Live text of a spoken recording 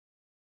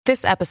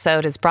This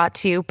episode is brought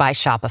to you by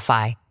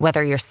Shopify.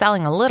 Whether you're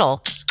selling a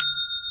little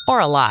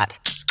or a lot,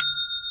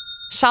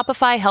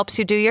 Shopify helps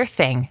you do your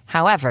thing,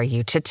 however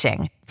you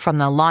cha-ching. From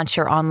the launch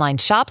your online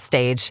shop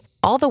stage,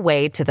 all the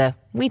way to the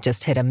we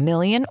just hit 1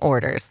 million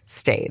orders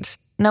stage.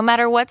 No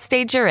matter what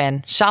stage you're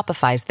in,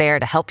 Shopify's there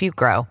to help you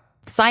grow.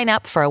 Sign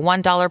up for a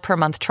 $1 per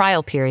month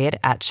trial period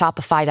at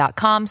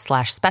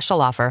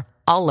shopify.com/special offer,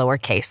 all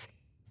lowercase.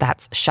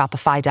 That's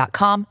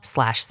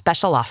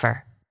shopify.com/special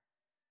offer.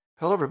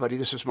 Hello, everybody.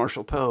 This is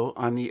Marshall Poe.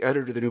 I'm the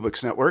editor of the New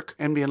Books Network.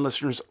 NBN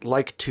listeners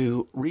like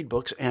to read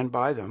books and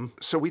buy them.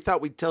 So we thought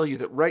we'd tell you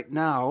that right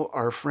now,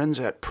 our friends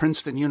at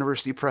Princeton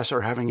University Press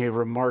are having a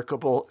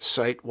remarkable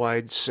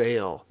site-wide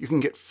sale. You can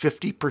get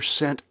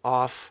 50%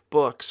 off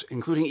books,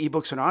 including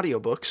ebooks and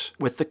audiobooks,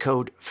 with the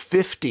code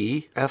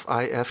 50,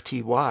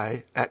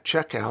 F-I-F-T-Y, at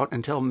checkout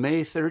until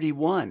May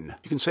 31.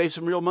 You can save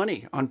some real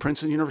money on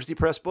Princeton University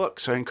Press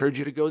books. I encourage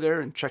you to go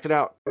there and check it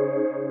out.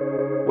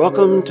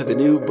 Welcome to the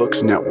New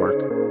Books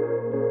Network.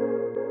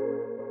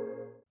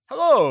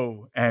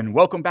 Hello, and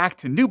welcome back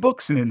to New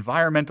Books in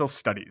Environmental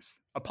Studies,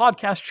 a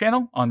podcast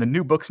channel on the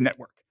New Books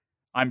Network.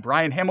 I'm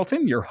Brian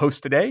Hamilton, your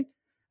host today, and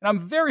I'm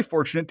very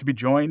fortunate to be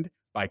joined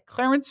by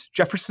Clarence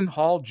Jefferson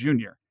Hall,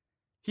 Jr.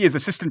 He is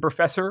assistant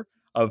professor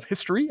of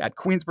history at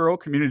Queensborough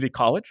Community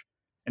College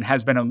and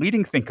has been a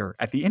leading thinker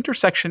at the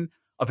intersection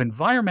of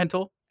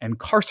environmental and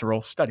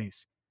carceral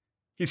studies.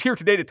 He's here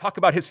today to talk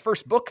about his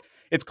first book.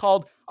 It's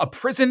called A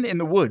Prison in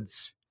the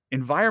Woods: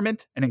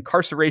 Environment and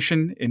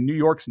Incarceration in New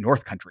York's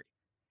North Country.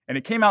 And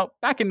it came out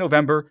back in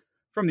November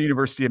from the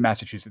University of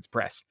Massachusetts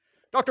Press.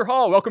 Dr.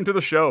 Hall, welcome to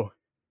the show.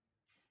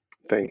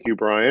 Thank you,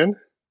 Brian.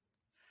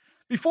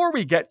 Before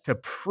we get to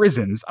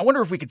prisons, I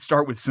wonder if we could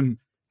start with some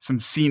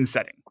scene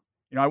setting.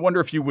 I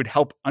wonder if you would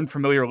help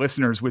unfamiliar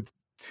listeners with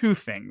two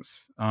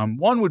things.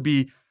 One would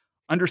be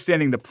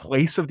understanding the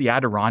place of the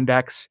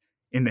Adirondacks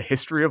in the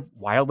history of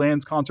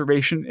wildlands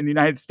conservation in the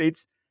United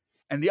States.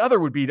 And the other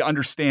would be to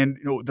understand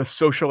the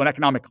social and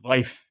economic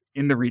life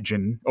in the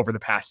region over the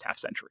past half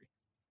century.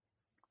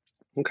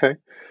 Okay.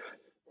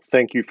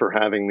 Thank you for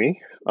having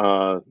me.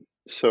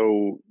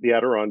 So the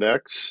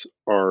Adirondacks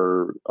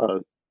are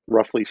a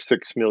roughly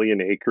 6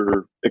 million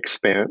acre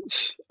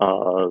expanse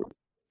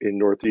in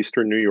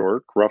northeastern New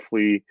York,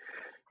 roughly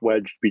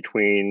wedged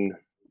between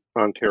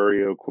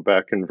Ontario,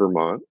 Quebec, and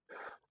Vermont.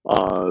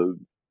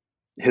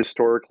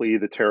 Historically,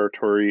 the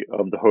territory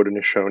of the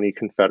Haudenosaunee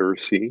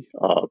Confederacy,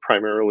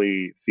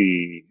 primarily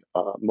the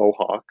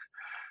Mohawk,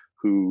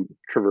 who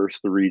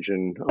traversed the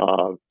region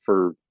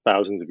for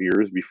thousands of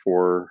years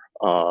before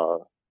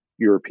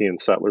European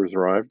settlers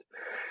arrived.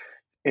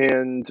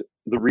 And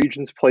the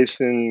region's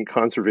place in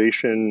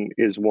conservation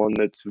is one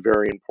that's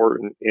very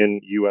important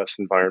in U.S.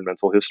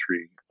 environmental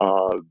history.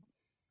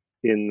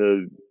 In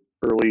the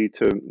early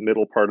to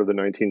middle part of the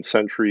 19th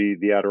century,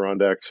 the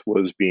Adirondacks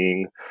was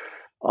being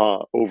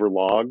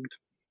overlogged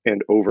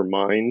and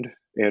overmined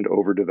and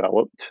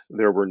overdeveloped.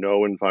 There were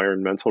no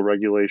environmental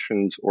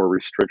regulations or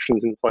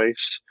restrictions in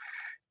place.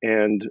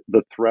 And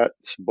the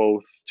threats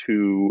both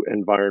to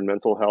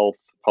environmental health,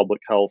 public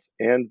health,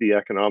 and the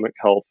economic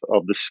health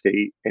of the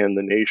state and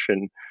the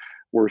nation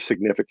were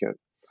significant.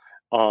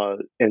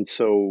 And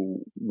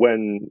so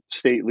when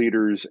state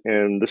leaders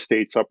and the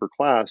state's upper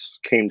class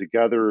came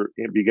together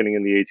beginning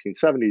in the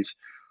 1870s,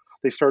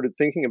 they started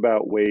thinking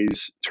about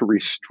ways to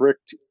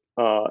restrict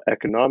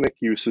economic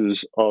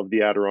uses of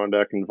the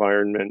Adirondack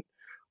environment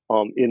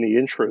in the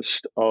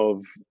interest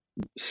of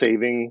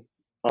saving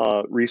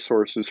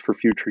resources for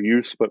future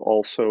use, but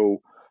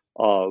also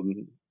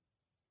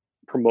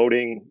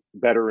promoting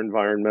better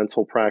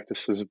environmental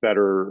practices,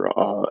 better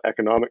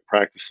economic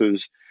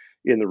practices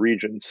in the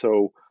region.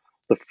 So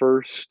the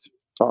first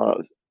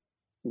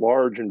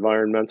large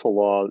environmental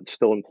law that's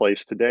still in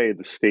place today,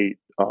 the State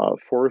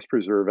Forest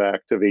Preserve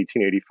Act of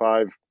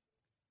 1885,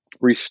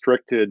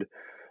 restricted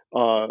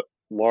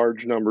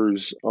large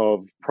numbers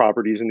of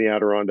properties in the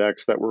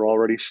Adirondacks that were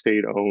already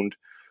state-owned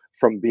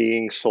from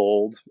being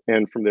sold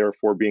and from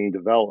therefore being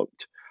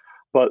developed.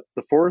 But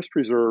the Forest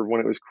Preserve, when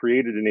it was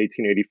created in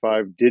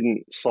 1885,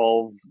 didn't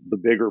solve the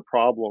bigger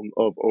problem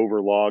of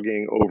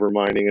overlogging,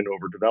 overmining, and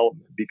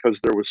overdevelopment,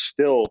 because there was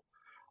still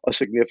a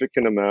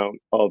significant amount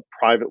of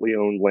privately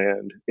owned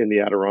land in the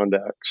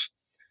Adirondacks.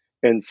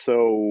 And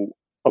so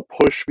a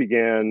push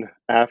began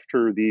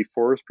after the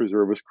Forest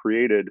Preserve was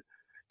created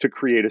to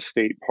create a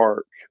state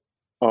park.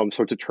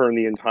 So to turn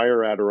the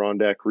entire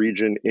Adirondack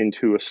region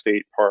into a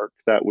state park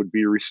that would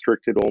be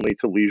restricted only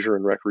to leisure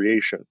and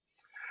recreation.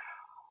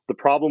 The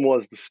problem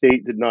was the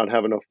state did not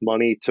have enough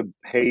money to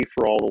pay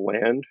for all the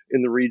land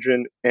in the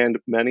region, and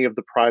many of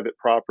the private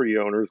property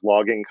owners,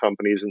 logging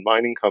companies and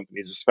mining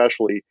companies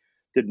especially,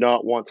 did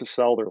not want to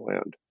sell their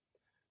land.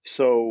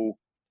 So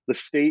the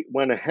state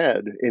went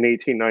ahead in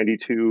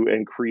 1892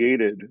 and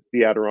created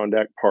the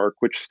Adirondack Park,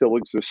 which still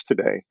exists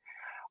today,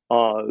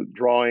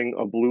 drawing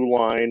a blue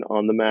line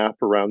on the map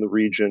around the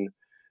region.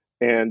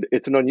 And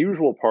it's an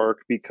unusual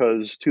park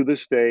because to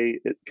this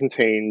day, it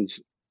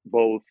contains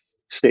both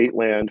state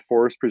land,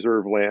 forest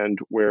preserve land,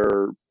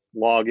 where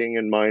logging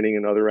and mining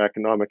and other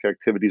economic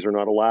activities are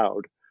not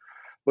allowed,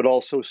 but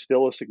also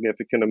still a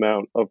significant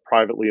amount of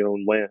privately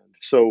owned land.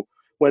 So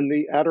when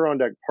the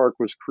Adirondack Park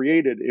was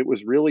created, it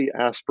was really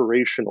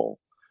aspirational.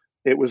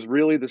 It was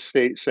really the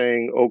state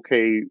saying,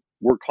 okay,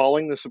 we're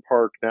calling this a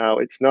park now.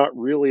 It's not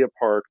really a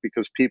park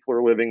because people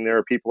are living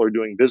there, people are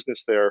doing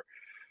business there,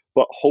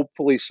 but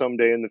hopefully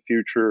someday in the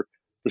future,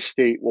 the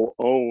state will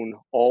own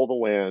all the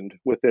land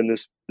within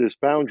this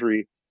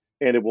boundary,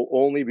 and it will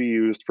only be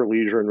used for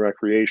leisure and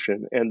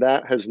recreation. And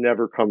that has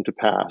never come to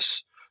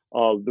pass.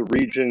 The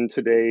region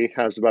today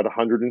has about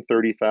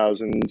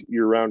 130,000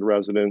 year-round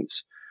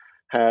residents,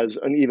 has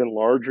an even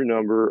larger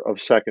number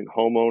of second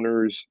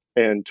homeowners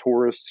and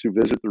tourists who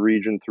visit the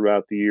region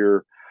throughout the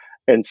year,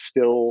 and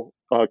still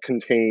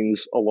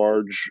contains a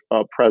large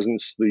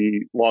presence.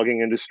 The logging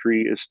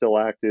industry is still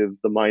active.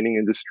 The mining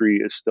industry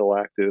is still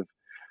active.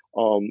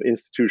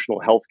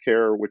 Institutional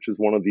healthcare, which is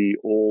one of the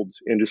old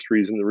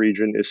industries in the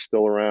region, is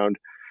still around.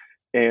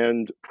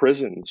 And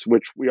prisons,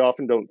 which we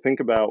often don't think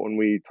about when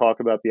we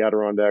talk about the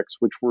Adirondacks,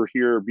 which were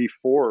here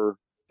before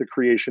the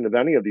creation of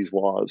any of these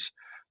laws,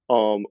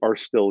 are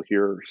still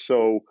here.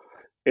 So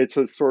it's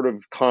a sort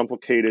of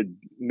complicated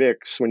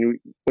mix. When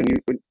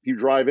you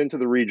drive into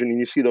the region and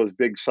you see those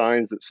big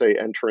signs that say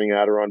entering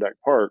Adirondack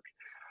Park,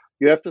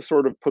 you have to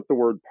sort of put the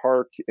word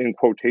park in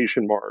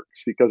quotation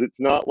marks, because it's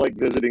not like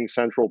visiting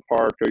Central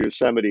Park or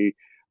Yosemite.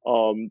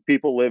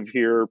 People live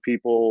here,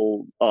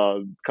 people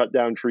cut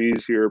down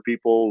trees here,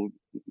 people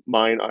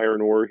mine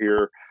iron ore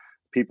here,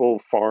 people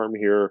farm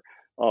here.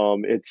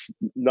 It's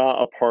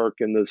not a park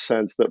in the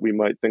sense that we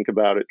might think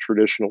about it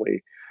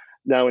traditionally.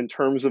 Now, in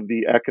terms of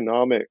the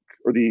economic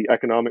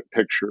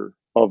picture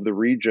of the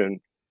region,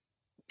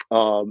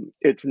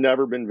 it's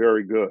never been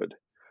very good.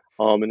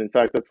 And in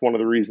fact, that's one of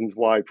the reasons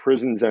why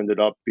prisons ended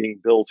up being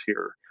built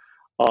here.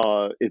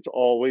 It's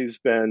always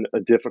been a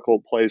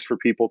difficult place for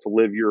people to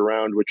live year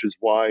round, which is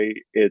why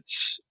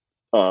it's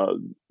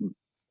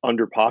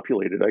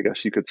underpopulated, I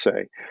guess you could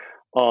say.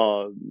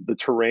 The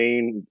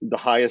terrain, the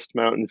highest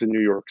mountains in New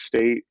York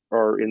State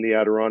are in the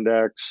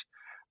Adirondacks.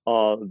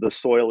 The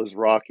soil is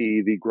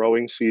rocky. The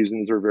growing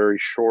seasons are very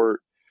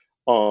short.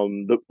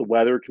 The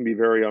weather can be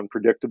very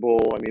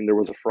unpredictable. I mean, there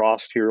was a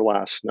frost here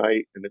last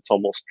night, and it's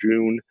almost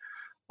June.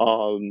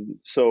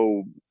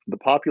 So the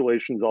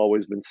population's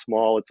always been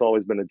small. It's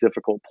always been a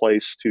difficult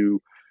place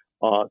to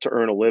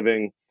earn a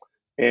living.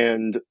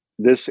 And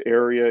this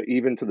area,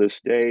 even to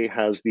this day,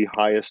 has the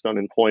highest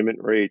unemployment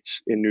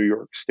rates in New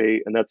York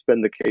State. And that's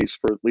been the case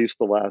for at least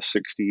the last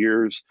 60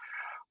 years.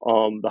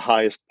 The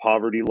highest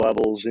poverty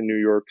levels in New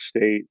York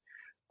State,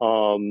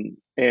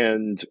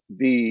 and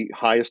the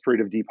highest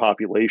rate of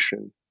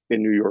depopulation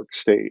in New York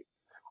State.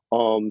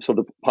 So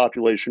the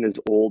population is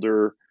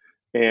older,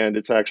 and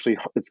it's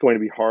going to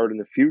be hard in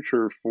the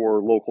future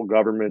for local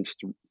governments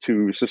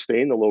to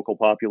sustain the local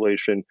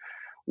population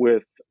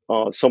with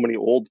so many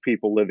old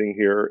people living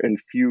here and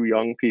few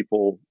young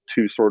people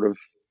to sort of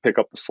pick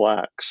up the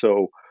slack.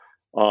 So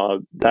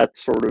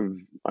that's sort of,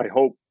 I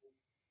hope,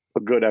 a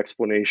good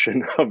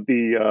explanation of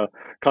the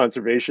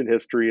conservation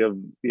history of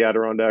the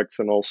Adirondacks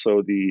and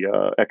also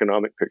the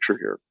economic picture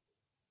here.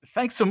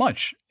 Thanks so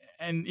much.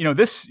 And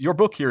your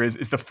book here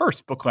is the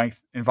first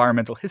book-length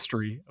environmental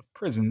history of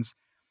prisons.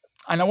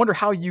 And I wonder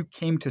how you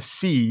came to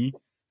see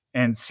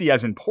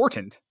as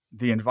important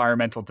the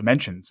environmental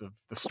dimensions of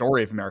the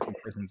story of American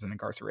prisons and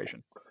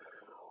incarceration.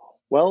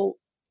 Well,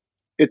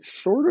 it's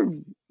sort of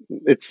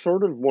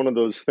one of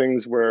those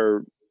things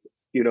where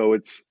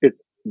it's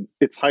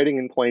hiding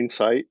in plain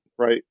sight,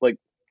 right? Like,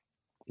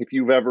 if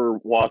you've ever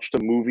watched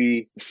a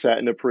movie set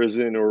in a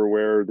prison, or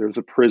where there's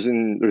a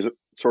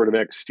sort of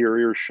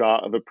exterior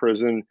shot of a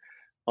prison,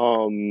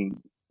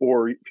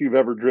 or if you've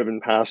ever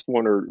driven past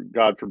one, or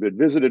God forbid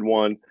visited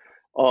one,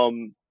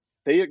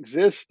 they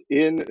exist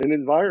in an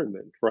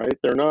environment, right?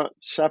 They're not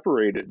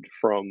separated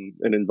from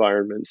an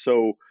environment.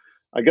 So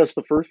I guess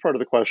the first part of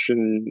the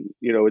question,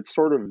 it's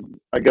sort of,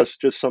 I guess,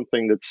 just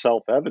something that's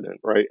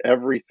self-evident, right?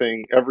 Every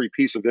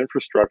piece of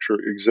infrastructure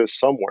exists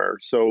somewhere.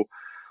 So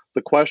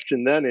the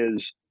question then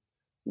is,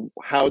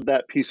 how'd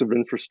that piece of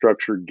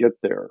infrastructure get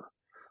there?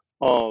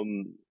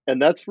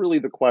 And that's really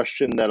the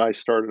question that I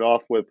started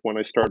off with when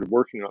I started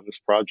working on this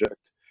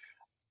project.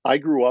 I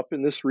grew up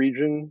in this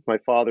region. My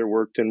father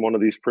worked in one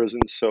of these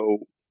prisons,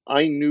 so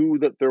I knew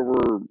that there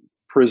were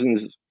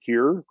prisons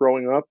here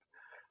growing up.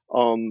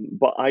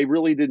 But I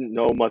really didn't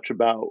know much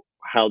about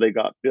how they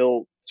got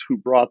built, who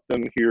brought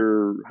them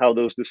here, how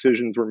those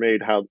decisions were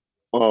made,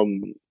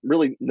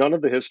 really none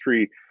of the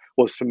history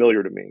was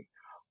familiar to me.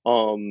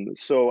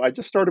 So I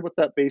just started with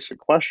that basic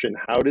question: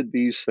 how did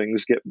these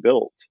things get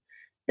built?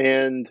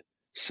 And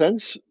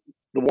since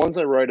the ones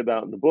I write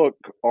about in the book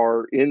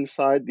are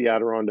inside the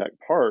Adirondack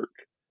Park,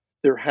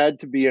 there had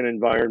to be an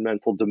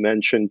environmental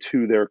dimension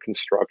to their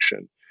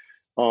construction.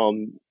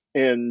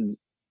 And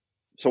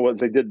so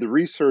as I did the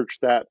research,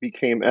 that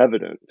became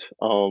evident,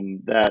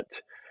 that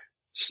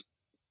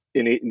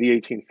in the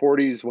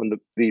 1840s, when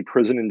the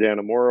prison in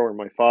Dannemora, where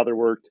my father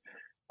worked,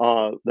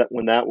 that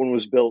when that one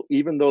was built,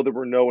 even though there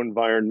were no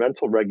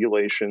environmental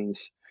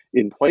regulations,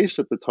 in place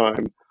at the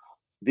time,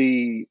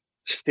 the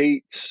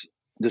state's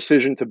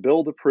decision to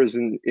build a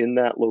prison in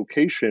that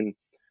location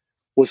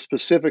was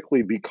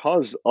specifically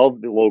because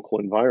of the local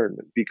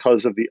environment,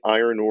 because of the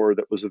iron ore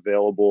that was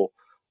available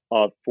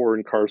for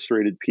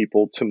incarcerated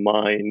people to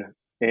mine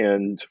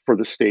and for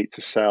the state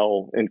to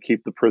sell and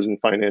keep the prison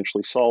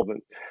financially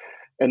solvent.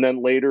 And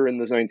then later in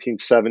the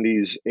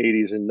 1970s,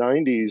 80s, and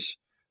 90s,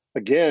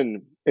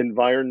 again,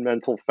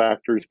 environmental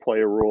factors play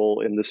a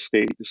role in the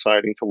state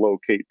deciding to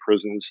locate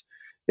prisons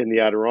in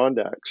the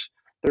Adirondacks.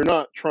 They're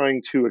not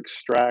trying to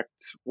extract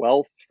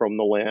wealth from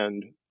the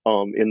land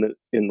in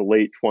the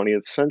late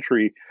 20th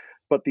century,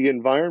 but the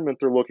environment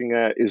they're looking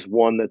at is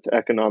one that's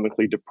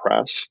economically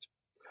depressed.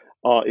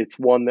 It's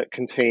one that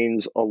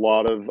contains a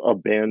lot of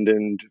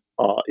abandoned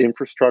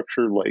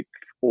infrastructure, like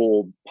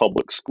old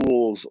public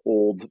schools,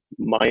 old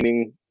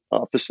mining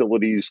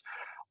facilities,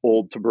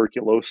 old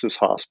tuberculosis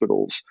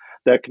hospitals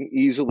that can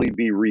easily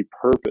be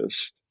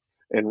repurposed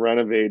and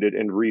renovated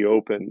and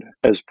reopened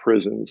as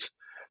prisons.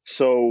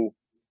 So,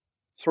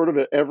 sort of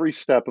at every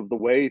step of the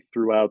way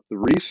throughout the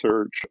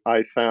research,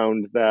 I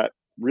found that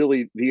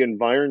really the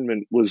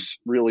environment was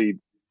really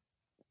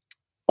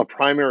a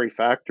primary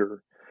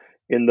factor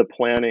in the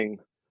planning,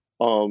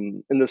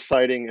 in the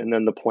siting and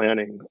then the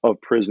planning of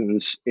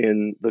prisons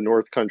in the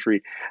North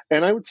Country.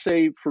 And I would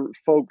say for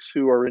folks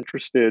who are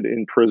interested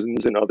in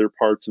prisons in other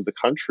parts of the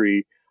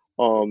country,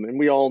 and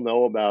we all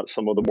know about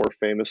some of the more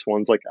famous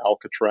ones like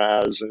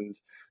Alcatraz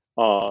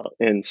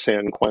and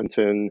San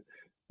Quentin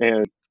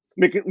and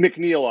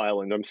McNeil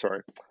Island. I'm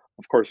sorry,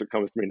 of course it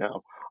comes to me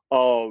now.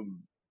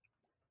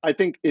 I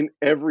think in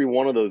every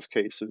one of those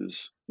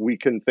cases, we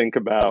can think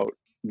about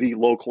the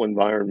local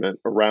environment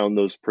around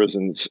those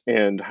prisons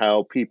and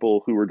how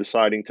people who were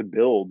deciding to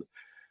build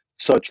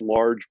such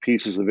large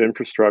pieces of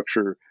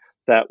infrastructure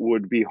that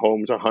would be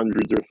home to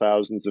hundreds or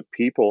thousands of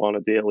people on a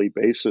daily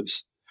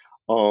basis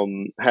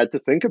had to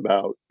think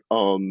about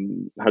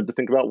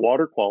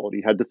water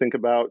quality, had to think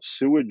about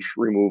sewage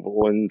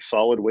removal and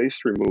solid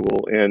waste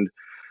removal and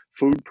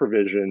food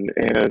provision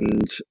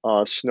and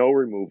snow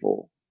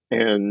removal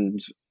and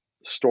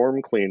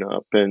storm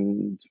cleanup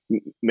and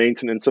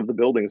maintenance of the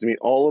buildings. I mean,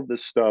 all of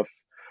this stuff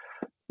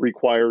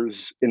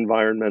requires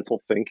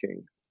environmental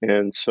thinking.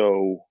 And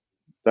so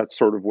that's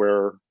sort of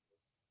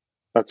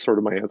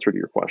my answer to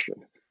your question.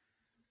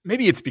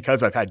 Maybe it's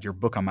because I've had your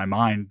book on my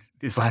mind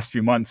these last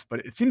few months, but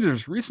it seems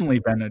there's recently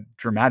been a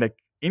dramatic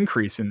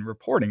increase in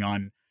reporting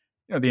on,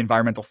 the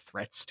environmental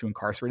threats to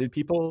incarcerated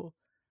people,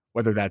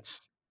 whether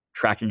that's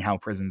tracking how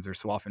prisons are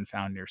so often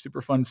found near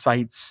Superfund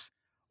sites,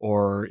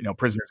 or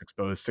prisoners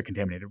exposed to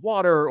contaminated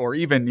water, or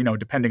even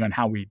depending on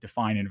how we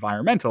define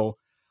environmental,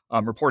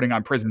 reporting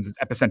on prisons as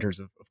epicenters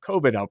of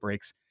COVID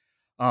outbreaks.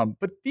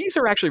 But these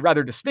are actually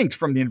rather distinct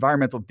from the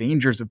environmental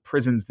dangers of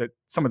prisons that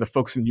some of the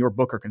folks in your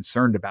book are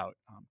concerned about.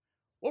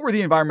 What were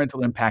the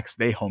environmental impacts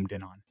they homed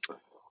in on?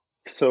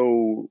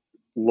 So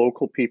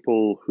local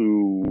people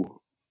who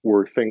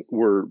were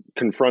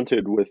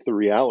confronted with the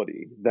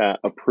reality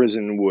that a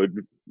prison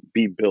would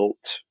be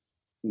built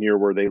near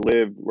where they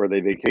lived, where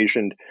they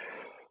vacationed,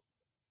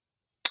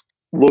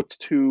 we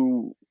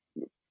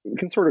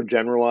can sort of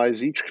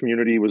generalize. Each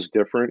community was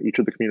different. Each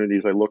of the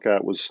communities I look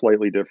at was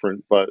slightly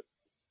different, but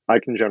I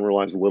can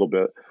generalize a little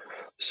bit.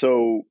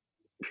 So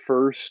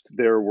first,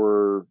 there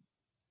were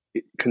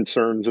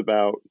concerns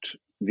about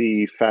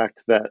the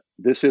fact that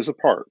this is a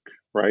park,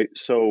 right?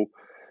 So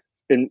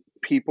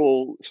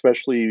people,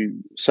 especially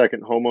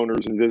second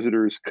homeowners and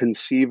visitors,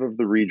 conceive of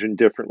the region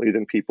differently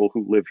than people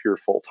who live here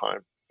full time.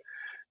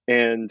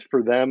 And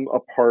for them, a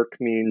park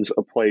means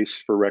a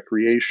place for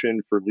recreation,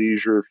 for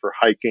leisure, for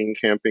hiking,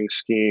 camping,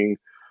 skiing,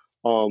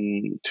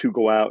 to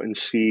go out and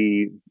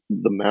see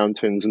the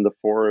mountains and the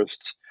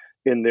forests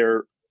in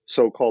their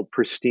so-called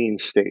pristine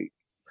state.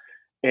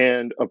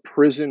 And a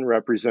prison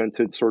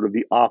represented sort of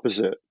the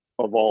opposite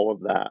of all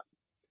of that.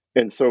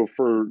 And so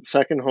for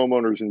second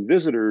homeowners and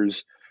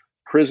visitors,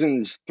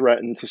 prisons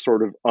threatened to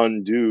sort of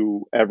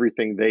undo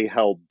everything they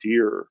held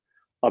dear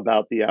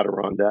about the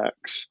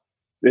Adirondacks.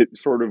 It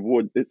sort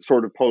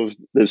of posed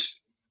this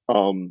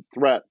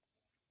threat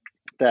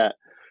that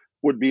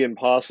would be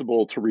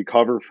impossible to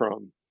recover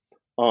from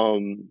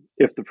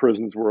if the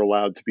prisons were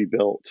allowed to be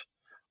built.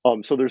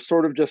 So there's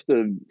sort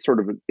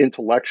of an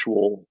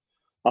intellectual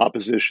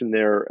opposition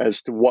there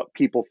as to what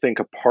people think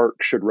a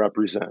park should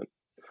represent.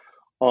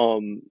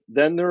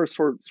 Then there are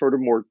sort of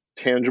more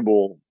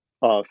tangible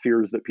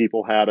fears that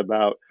people had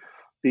about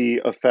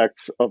the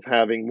effects of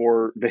having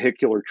more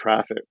vehicular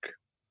traffic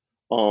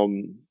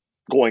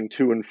going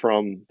to and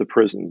from the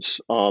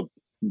prisons,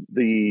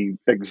 the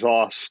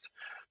exhaust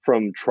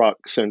from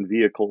trucks and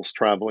vehicles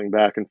traveling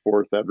back and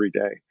forth every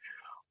day,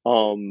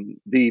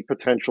 the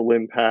potential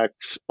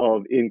impacts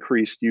of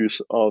increased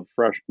use of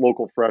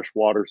local fresh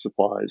water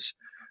supplies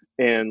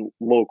and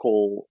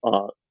local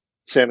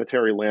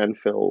sanitary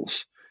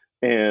landfills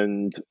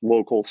and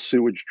local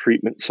sewage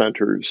treatment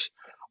centers,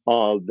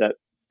 that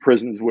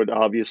prisons would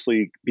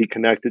obviously be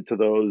connected to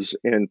those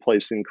and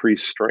place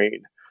increased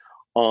strain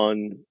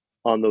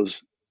on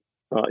those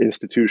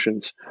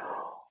institutions.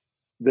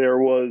 There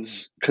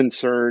was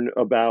concern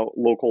about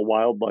local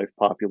wildlife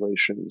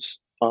populations,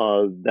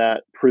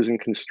 that prison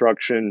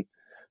construction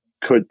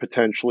could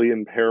potentially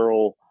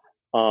imperil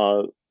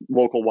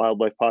local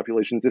wildlife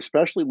populations,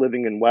 especially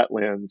living in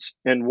wetlands.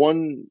 And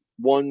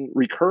one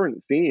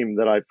recurrent theme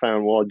that I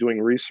found while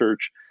doing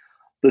research,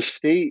 the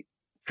state,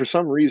 for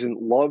some reason,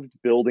 loved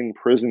building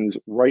prisons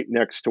right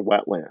next to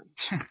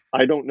wetlands.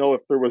 I don't know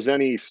if there was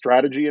any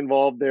strategy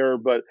involved there,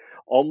 but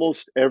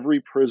almost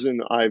every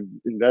prison I've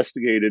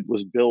investigated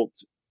was built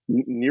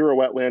near a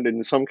wetland, and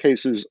in some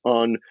cases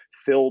on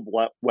filled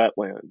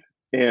wetland.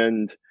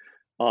 And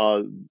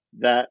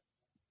that,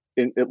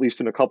 at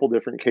least in a couple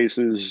different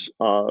cases,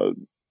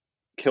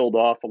 killed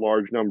off a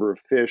large number of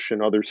fish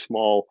and other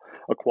small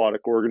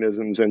aquatic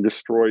organisms and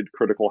destroyed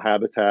critical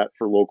habitat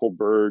for local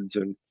birds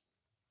and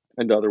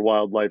other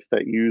wildlife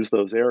that use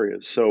those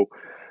areas. So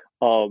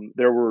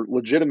there were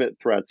legitimate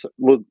threats,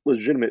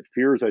 legitimate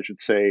fears, I should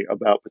say,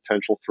 about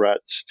potential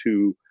threats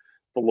to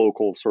the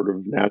local sort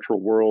of natural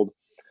world.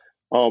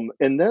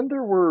 And then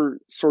there were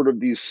sort of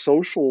these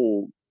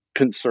social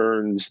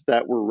concerns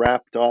that were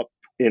wrapped up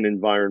in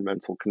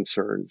environmental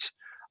concerns.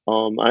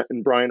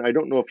 And Brian, I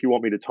don't know if you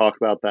want me to talk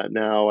about that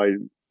now.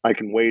 I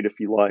can wait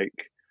if you like.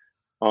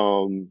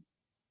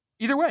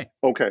 Either way.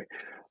 Okay.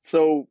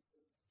 So,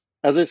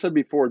 as I said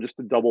before, just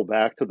to double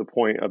back to the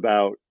point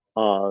about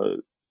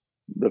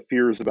the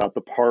fears about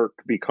the park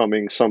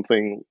becoming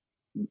something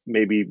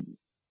maybe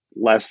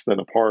less than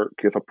a park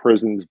if a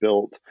prison's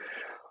built,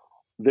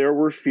 there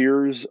were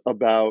fears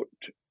about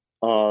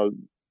the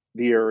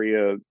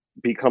area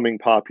becoming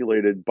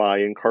populated by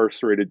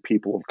incarcerated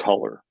people of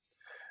color.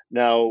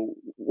 Now,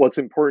 what's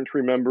important to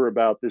remember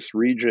about this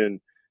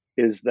region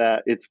is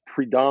that it's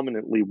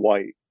predominantly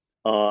white.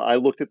 I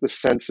looked at the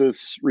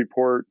census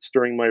reports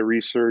during my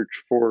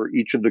research for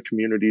each of the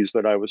communities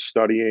that I was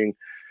studying.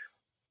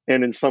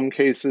 And in some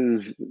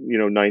cases,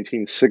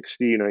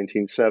 1960,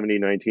 1970,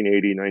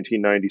 1980,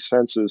 1990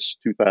 census,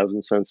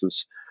 2000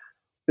 census,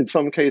 in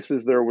some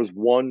cases, there was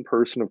one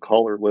person of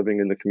color living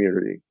in the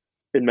community.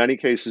 In many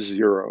cases,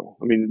 zero.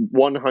 I mean,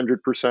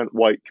 100%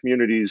 white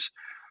communities.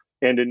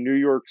 And in New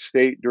York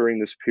State during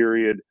this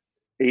period,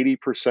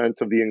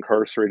 80% of the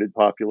incarcerated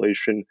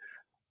population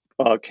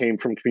came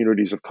from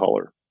communities of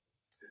color.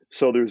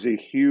 So there's a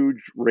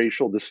huge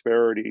racial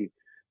disparity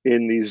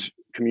in these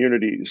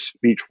communities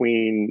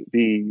between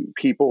the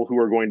people who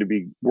are going to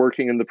be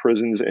working in the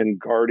prisons and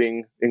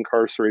guarding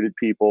incarcerated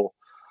people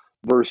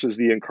versus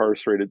the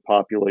incarcerated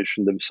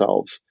population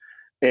themselves.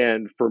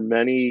 And for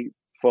many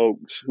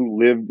folks who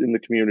lived in the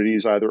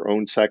communities, either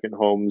owned second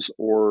homes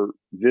or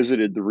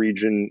visited the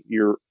region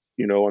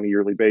on a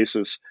yearly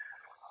basis,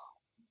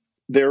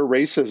 their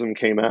racism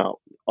came out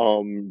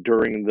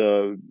during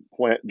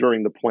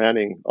the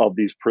planning of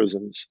these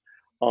prisons.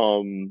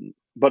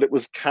 But it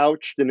was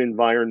couched in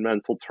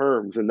environmental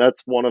terms, and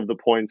that's one of the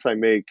points I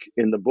make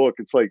in the book.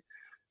 It's like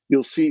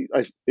you'll see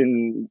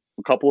in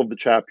a couple of the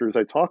chapters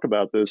I talk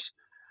about this,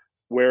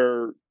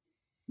 where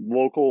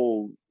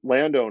local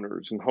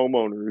landowners and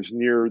homeowners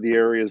near the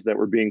areas that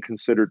were being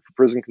considered for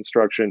prison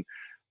construction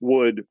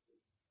would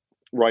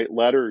write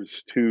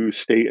letters to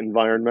state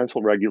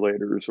environmental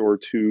regulators or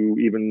to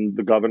even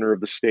the governor of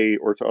the state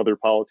or to other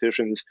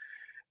politicians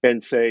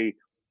and say,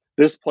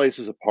 this place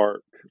is a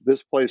park.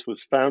 This place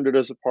was founded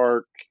as a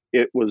park.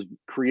 It was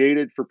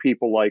created for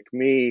people like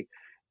me.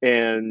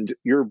 And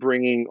you're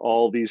bringing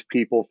all these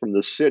people from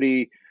the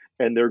city,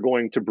 and they're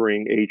going to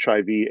bring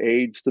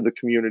HIV/AIDS to the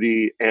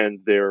community, and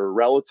their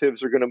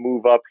relatives are going to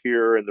move up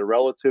here, and their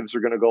relatives are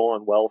going to go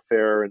on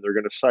welfare, and they're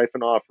going to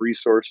siphon off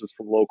resources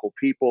from local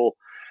people.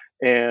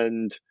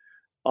 And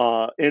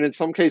in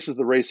some cases,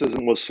 the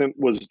racism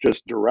was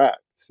just direct.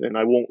 And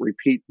I won't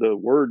repeat the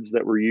words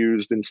that were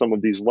used in some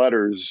of these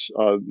letters.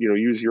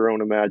 Use your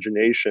own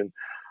imagination,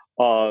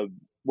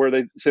 where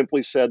they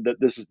simply said that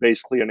this is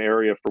basically an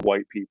area for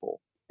white people,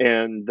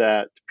 and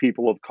that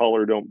people of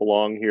color don't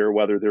belong here,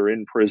 whether they're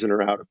in prison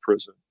or out of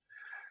prison.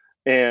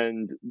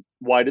 And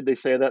why did they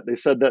say that? They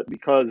said that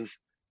because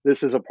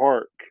this is a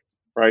park,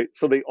 right?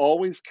 So they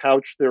always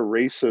couch their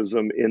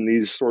racism in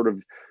these sort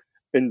of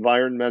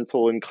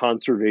environmental and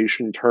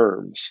conservation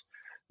terms.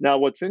 Now,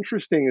 what's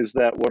interesting is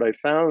that what I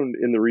found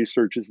in the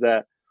research is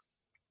that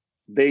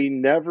they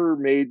never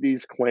made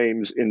these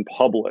claims in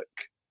public.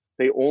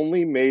 They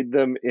only made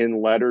them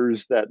in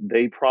letters that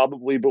they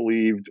probably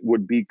believed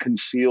would be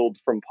concealed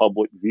from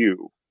public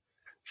view.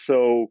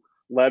 So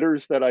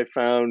letters that I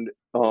found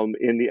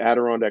in the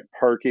Adirondack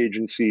Park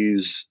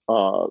Agency's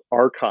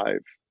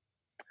archive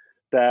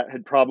that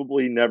had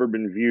probably never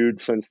been viewed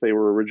since they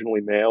were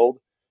originally mailed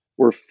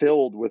were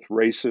filled with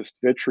racist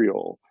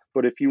vitriol.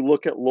 But if you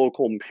look at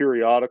local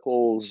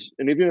periodicals,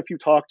 and even if you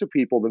talk to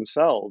people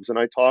themselves, and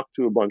I talked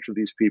to a bunch of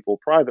these people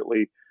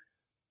privately,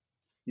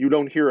 you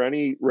don't hear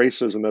any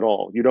racism at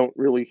all. You don't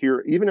really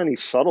hear even any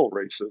subtle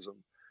racism.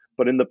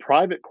 But in the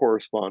private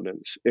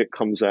correspondence, it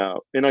comes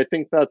out. And I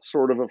think that's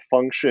sort of a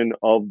function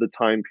of the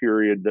time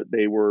period that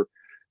they were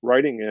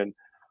writing in.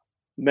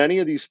 Many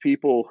of these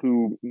people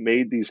who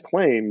made these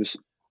claims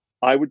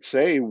I would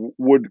say,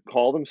 would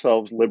call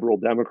themselves liberal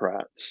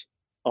Democrats.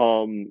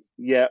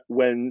 Yet,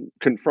 when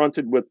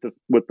confronted with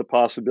the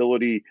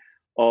possibility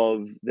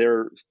of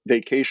their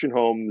vacation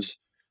homes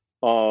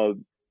uh,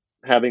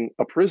 having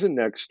a prison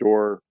next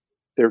door,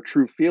 their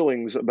true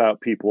feelings about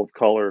people of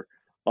color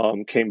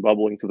came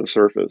bubbling to the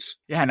surface.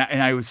 Yeah,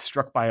 and I was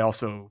struck by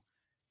also,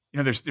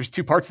 there's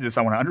two parts of this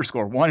I want to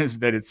underscore. One is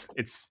that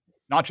it's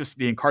not just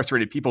the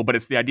incarcerated people, but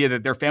it's the idea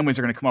that their families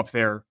are going to come up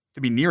there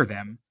to be near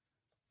them,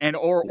 and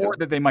or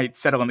that they might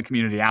settle in the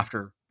community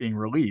after being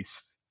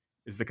released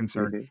is the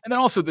concern. Mm-hmm. And then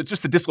also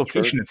just the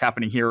dislocation that's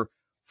happening here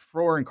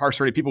for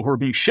incarcerated people who are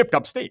being shipped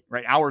upstate,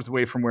 right, hours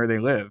away from where they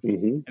live,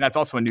 and that's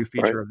also a new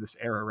feature of this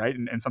era, right,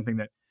 and something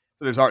that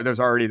there's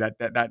already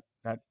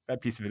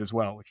that piece of it as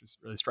well, which is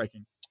really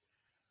striking.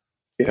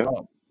 Yeah.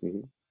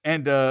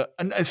 And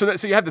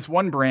so you have this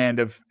one brand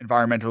of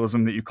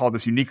environmentalism that you call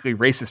this uniquely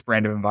racist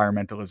brand of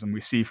environmentalism we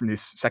see from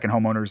these second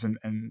homeowners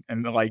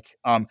and the like.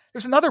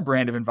 There's another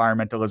brand of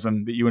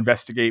environmentalism that you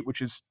investigate,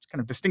 which is kind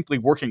of distinctly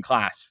working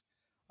class.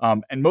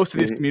 And most of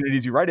these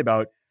communities you write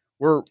about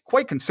were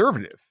quite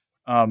conservative,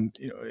 in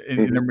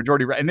their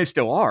majority, and they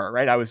still are,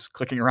 right? I was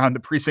clicking around the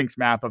precinct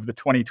map of the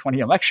 2020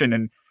 election,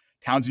 and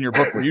towns in your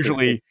book were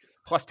usually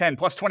plus 10,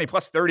 plus 20,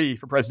 plus 30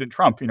 for President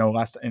Trump, in the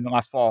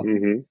last fall.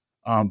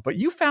 But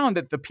you found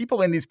that the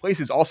people in these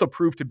places also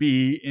proved to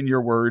be, in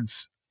your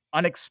words,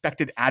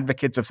 unexpected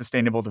advocates of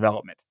sustainable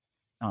development.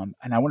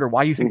 And I wonder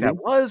why you think that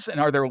was, and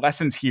are there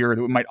lessons here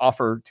that we might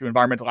offer to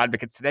environmental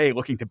advocates today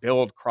looking to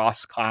build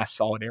cross-class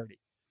solidarity?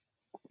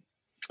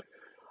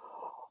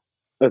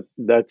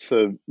 That's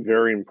a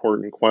very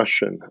important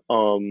question,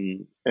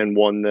 and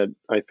one that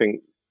I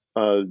think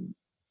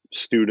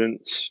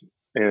students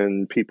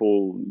and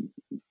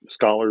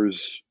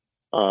scholars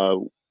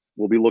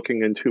will be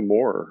looking into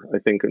more, I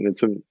think, and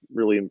it's a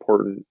really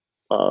important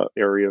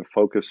area of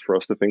focus for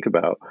us to think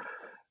about.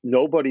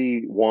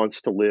 Nobody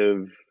wants to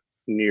live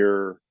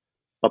near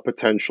a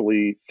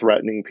potentially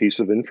threatening piece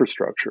of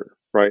infrastructure,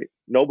 right?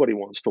 Nobody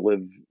wants to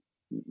live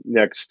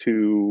next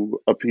to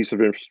a piece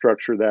of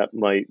infrastructure that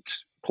might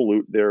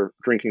pollute their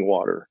drinking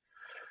water.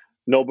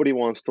 Nobody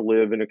wants to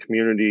live in a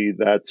community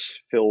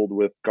that's filled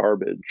with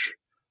garbage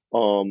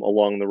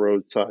along the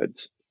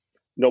roadsides.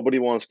 Nobody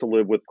wants to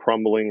live with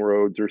crumbling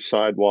roads or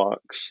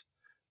sidewalks.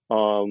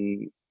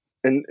 And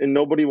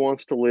nobody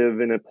wants to live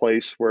in a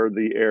place where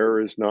the air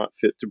is not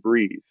fit to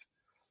breathe.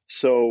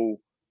 So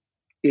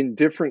in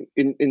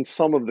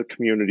some of the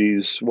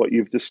communities, what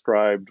you've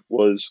described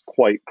was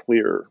quite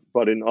clear,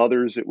 but in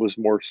others it was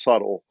more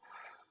subtle.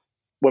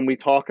 When we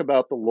talk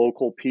about the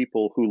local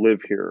people who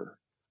live here,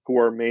 who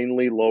are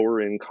mainly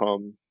lower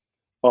income,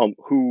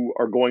 who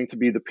are going to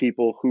be the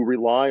people who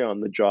rely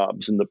on the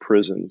jobs in the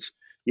prisons,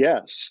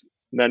 yes,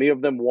 many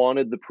of them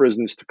wanted the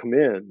prisons to come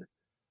in,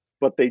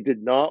 but they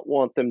did not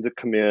want them to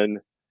come in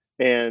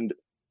and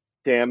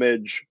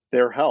damage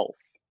their health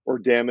or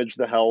damage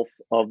the health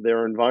of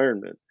their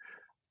environment.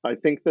 I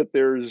think that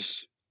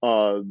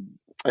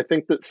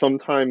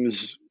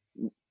sometimes,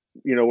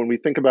 when we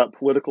think about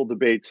political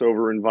debates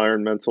over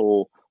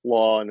environmental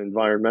law and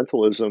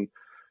environmentalism,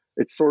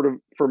 it's sort of,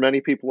 for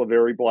many people, a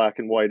very black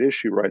and white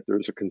issue, right?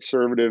 There's a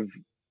conservative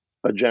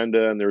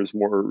agenda and there's a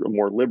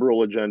more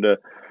liberal agenda.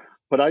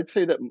 But I'd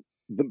say that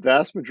the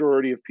vast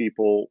majority of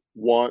people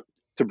want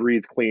to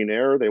breathe clean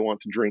air. They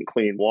want to drink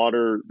clean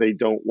water. They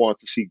don't want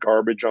to see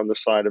garbage on the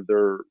side of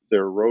their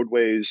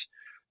roadways.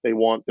 They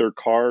want their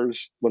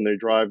cars, when they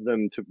drive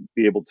them, to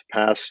be able to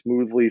pass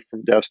smoothly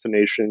from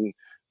destination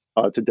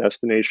to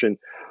destination.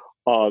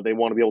 They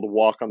want to be able to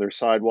walk on their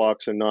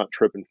sidewalks and not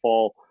trip and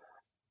fall.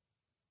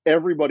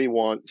 Everybody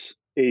wants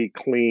a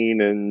clean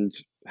and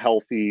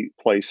healthy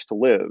place to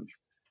live.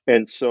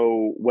 And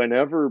so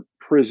whenever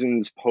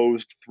prisons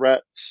posed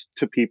threats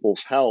to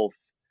people's health,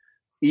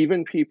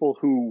 even people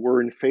who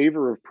were in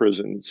favor of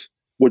prisons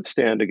would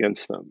stand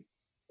against them.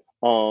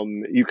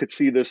 You could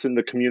see this in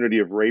the community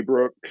of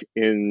Raybrook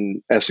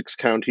in Essex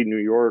County, New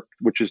York,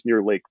 which is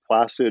near Lake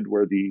Placid,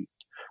 where the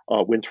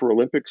Winter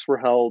Olympics were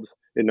held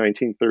in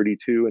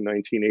 1932 and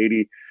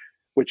 1980,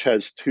 which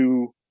has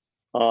two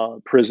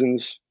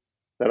prisons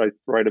that I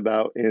write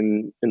about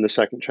in the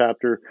second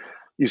chapter.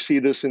 You see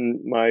this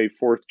in my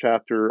fourth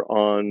chapter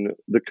on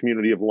the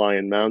community of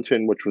Lion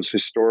Mountain, which was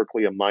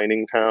historically a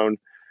mining town,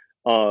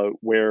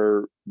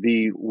 where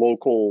the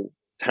local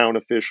town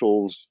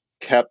officials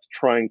kept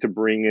trying to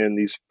bring in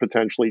these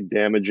potentially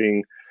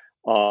damaging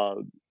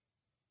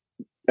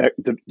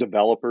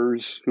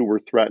developers who were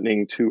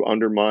threatening to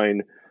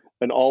undermine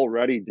an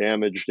already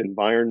damaged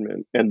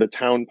environment. And the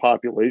town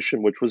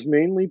population, which was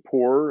mainly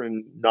poor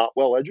and not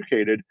well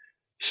educated,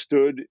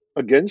 stood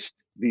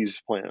against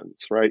these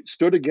plans, right?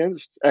 Stood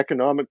against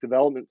economic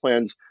development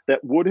plans that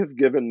would have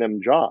given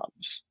them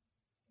jobs,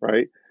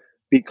 right?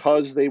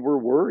 Because they were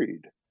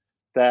worried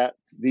that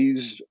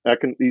these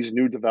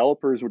new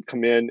developers would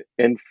come in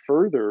and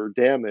further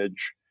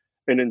damage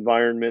an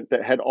environment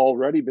that had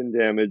already been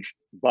damaged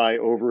by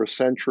over a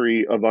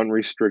century of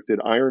unrestricted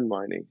iron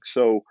mining.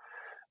 So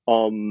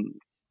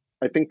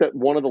I think that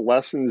one of the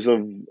lessons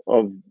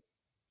of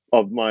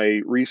of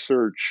my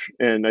research,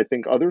 and I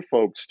think other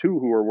folks too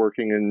who are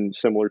working in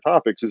similar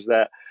topics, is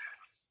that,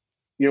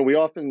 we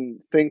often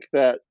think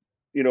that,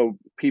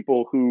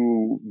 people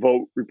who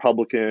vote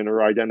Republican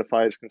or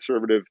identify as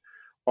conservative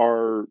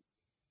are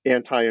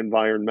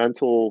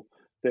anti-environmental,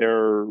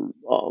 they're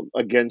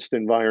against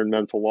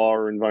environmental law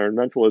or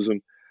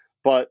environmentalism.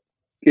 But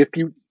if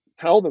you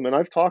tell them, and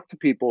I've talked to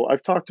people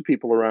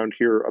around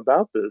here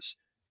about this,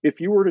 if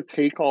you were to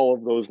take all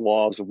of those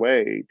laws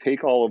away,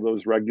 take all of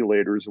those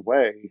regulators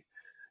away,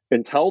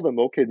 and tell them,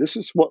 okay, this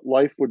is what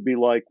life would be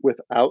like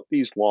without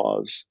these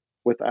laws,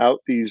 without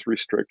these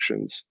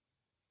restrictions,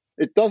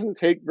 it doesn't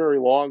take very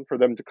long for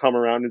them to come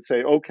around and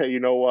say, okay, you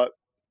know what?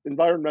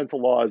 Environmental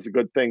law is a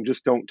good thing.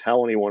 Just don't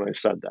tell anyone I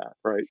said that,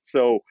 right?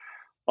 So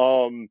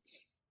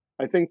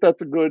I think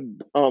that's a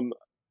good,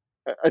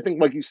 I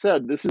think, like you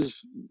said,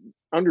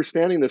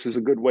 understanding this is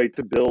a good way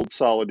to build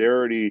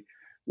solidarity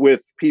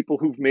with people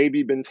who've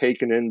maybe been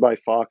taken in by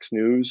Fox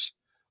News,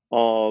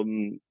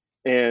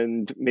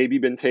 and maybe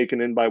been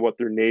taken in by what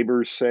their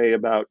neighbors say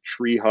about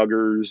tree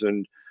huggers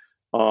and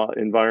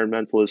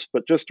environmentalists,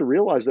 but just to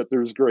realize that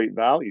there's great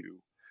value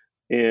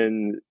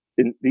in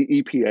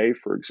the EPA,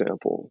 for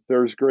example.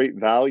 There's great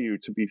value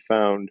to be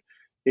found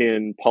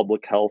in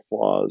public health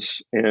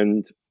laws,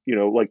 and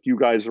like you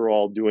guys are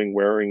all doing,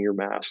 wearing your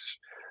masks.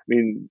 I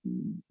mean,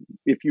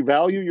 if you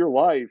value your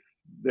life,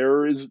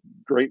 there is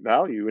great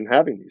value in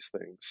having these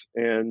things,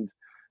 and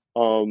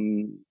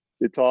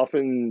it's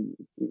often,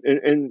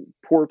 and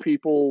poor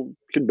people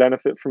can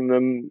benefit from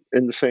them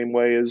in the same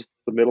way as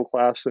the middle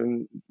class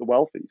and the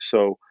wealthy.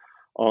 So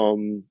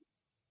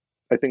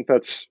I think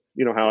that's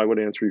how I would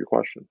answer your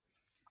question.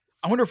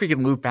 I wonder if we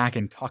can loop back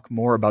and talk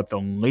more about the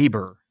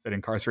labor that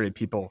incarcerated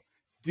people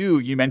do.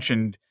 You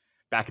mentioned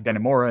back at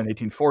Dannemora in the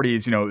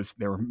 1840s,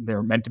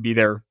 they're meant to be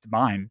there to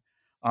mine,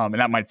 and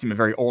that might seem a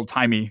very old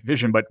timey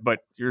vision, but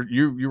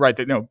you're right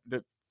that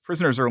the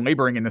prisoners are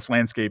laboring in this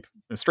landscape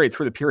straight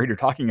through the period you're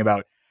talking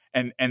about,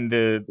 and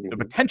the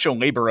potential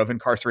labor of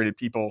incarcerated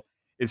people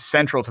is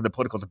central to the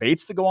political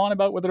debates that go on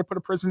about whether to put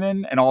a prison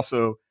in, and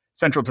also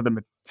central to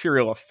the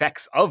material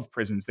effects of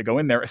prisons that go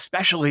in there,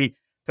 especially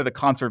to the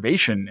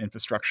conservation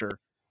infrastructure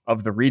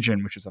of the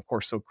region, which is, of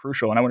course, so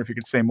crucial. And I wonder if you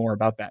could say more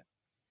about that.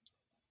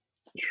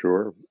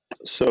 Sure.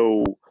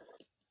 So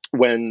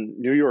when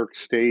New York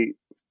State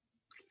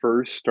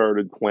first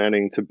started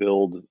planning to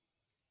build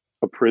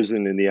a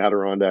prison in the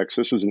Adirondacks,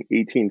 this was in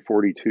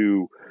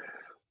 1842,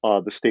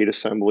 the State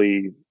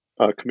Assembly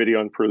Committee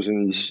on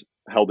Prisons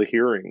held a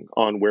hearing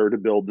on where to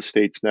build the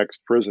state's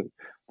next prison.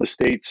 The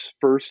state's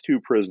first two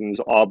prisons,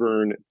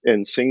 Auburn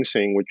and Sing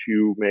Sing, which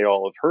you may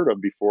all have heard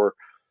of before,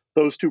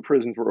 those two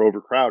prisons were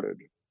overcrowded,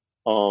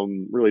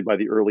 really by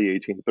the early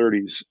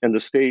 1830s. And the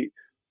state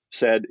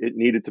said it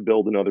needed to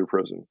build another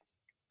prison.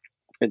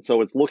 And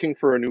so it's looking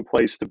for a new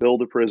place to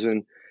build a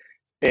prison.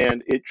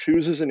 And it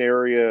chooses an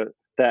area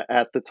that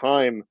at the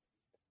time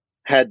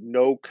had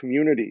no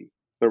community.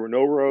 There were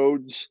no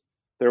roads.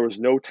 There was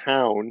no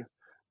town.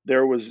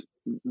 There was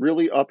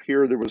really, up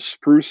here, there was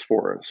spruce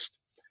forest.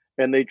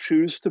 And they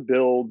choose to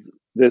build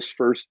this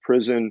first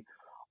prison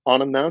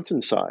on a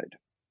mountainside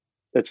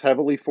that's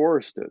heavily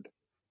forested.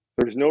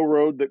 There's no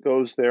road that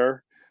goes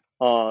there.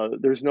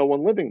 There's no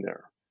one living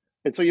there.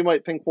 And so you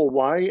might think, well,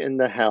 why in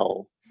the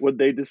hell would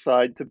they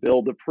decide to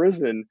build a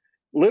prison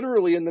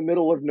literally in the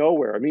middle of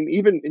nowhere? I mean,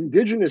 even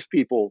indigenous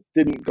people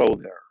didn't go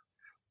there.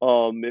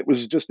 It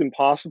was just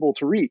impossible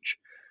to reach.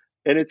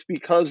 And it's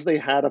because they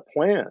had a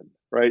plan,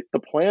 right? The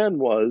plan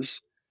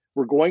was,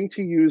 we're going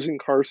to use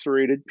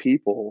incarcerated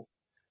people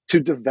to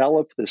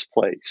develop this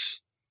place,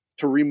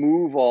 to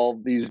remove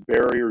all these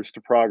barriers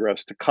to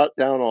progress, to cut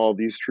down all of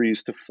these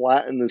trees, to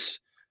flatten this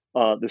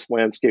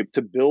landscape,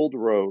 to build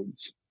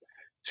roads,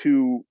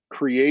 to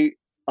create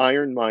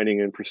iron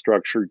mining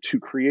infrastructure, to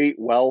create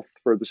wealth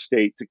for the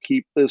state, to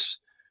keep this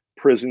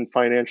prison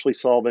financially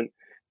solvent,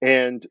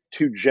 and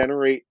to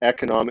generate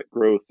economic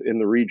growth in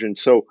the region.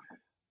 So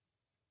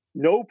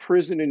no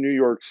prison in New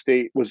York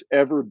State was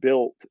ever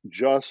built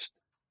just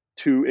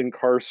to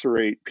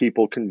incarcerate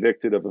people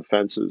convicted of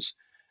offenses.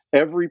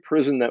 Every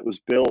prison that was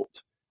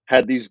built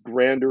had these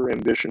grander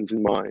ambitions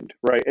in mind,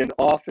 right? And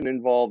often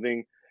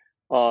involving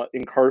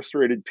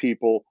incarcerated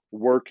people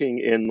working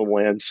in the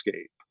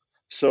landscape.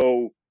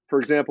 So, for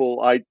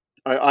example,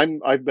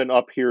 I've been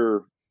up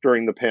here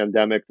during the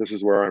pandemic. This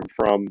is where I'm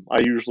from.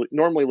 I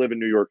normally live in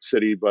New York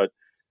City, but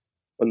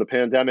when the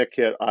pandemic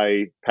hit,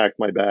 I packed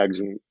my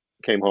bags and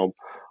came home.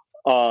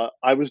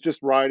 I was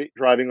just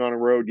driving on a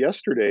road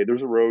yesterday.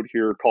 There's a road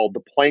here called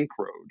the Plank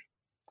Road,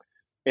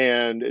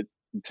 and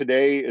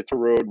today it's a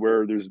road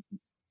where there's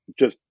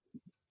just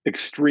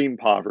extreme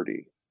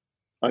poverty.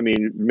 I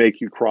mean, make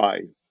you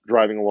cry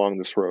driving along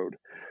this road.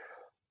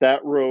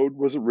 That road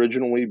was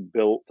originally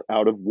built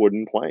out of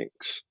wooden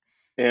planks,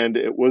 and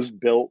it was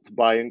built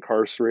by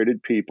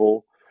incarcerated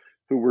people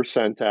who were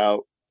sent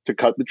out to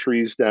cut the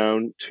trees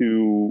down,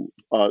 to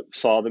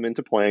saw them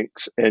into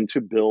planks, and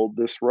to build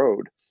this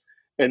road.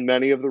 And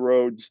many of the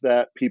roads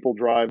that people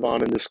drive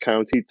on in this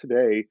county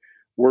today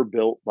were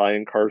built by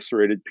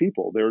incarcerated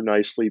people. They're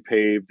nicely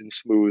paved and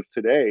smooth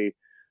today,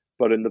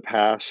 but in the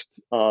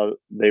past,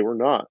 they were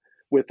not.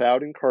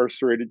 Without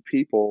incarcerated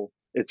people,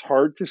 it's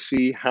hard to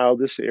see how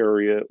this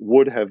area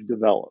would have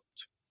developed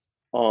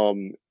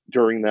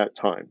during that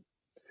time.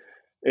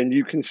 And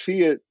you can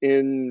see it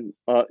in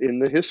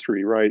the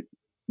history, right?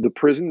 The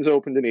prisons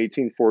opened in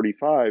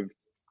 1845,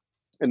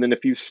 and then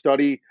if you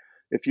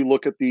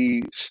look at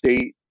the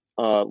state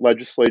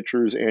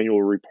legislature's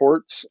annual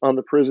reports on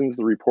the prisons,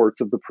 the reports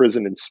of the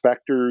prison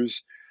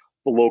inspectors,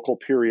 the local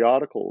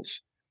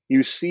periodicals,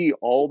 you see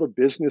all the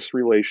business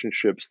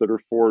relationships that are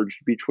forged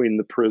between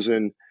the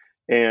prison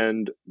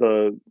and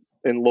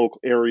local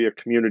area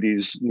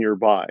communities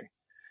nearby.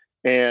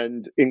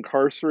 And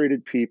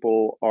incarcerated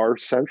people are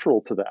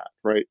central to that,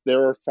 right?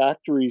 There are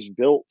factories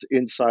built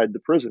inside the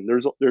prison.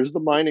 There's the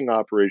mining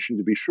operation,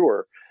 to be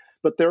sure,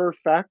 but there are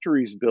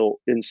factories built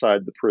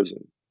inside the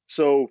prison.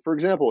 So, for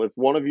example, if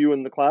one of you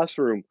in the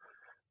classroom,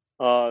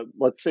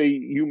 let's say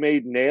you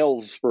made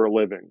nails for a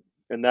living,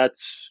 and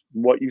that's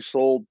what you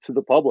sold to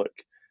the public,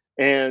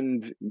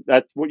 and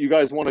that's what you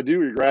guys want to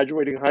do. You're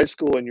graduating high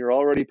school, and you're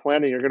already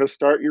planning. You're going to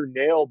start your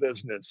nail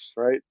business,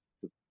 right?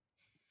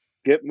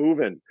 Get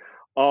moving.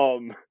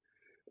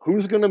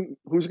 Who's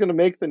gonna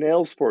make the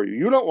nails for you?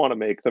 You don't want to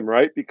make them,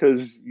 right?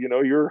 Because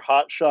you're a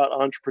hotshot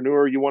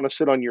entrepreneur. You want to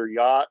sit on your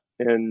yacht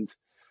and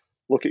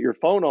look at your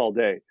phone all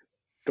day.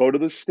 Go to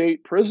the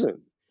state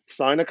prison,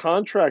 sign a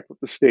contract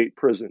with the state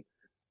prison.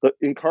 The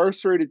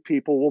incarcerated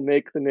people will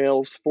make the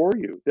nails for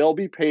you. They'll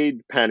be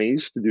paid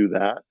pennies to do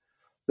that.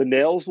 The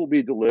nails will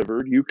be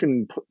delivered. You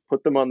can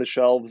put them on the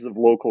shelves of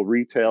local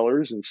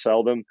retailers and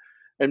sell them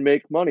and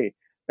make money.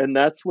 And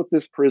that's what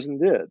this prison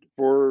did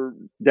for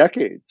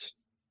decades.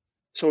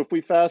 So if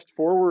we fast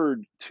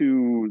forward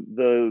to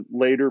the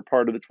later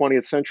part of the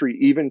 20th century,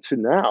 even to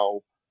now,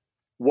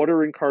 what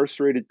are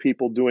incarcerated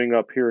people doing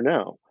up here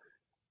now?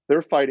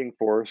 They're fighting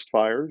forest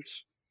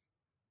fires.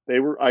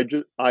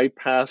 I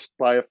passed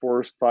by a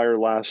forest fire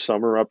last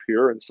summer up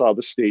here and saw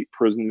the state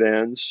prison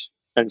vans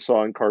and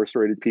saw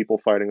incarcerated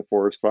people fighting a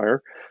forest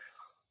fire.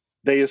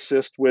 They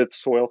assist with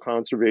soil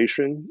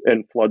conservation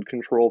and flood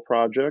control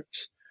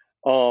projects.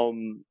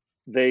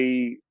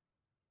 They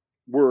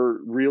were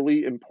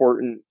really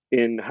important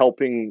in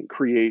helping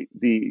create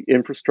the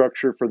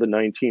infrastructure for the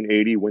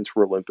 1980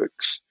 Winter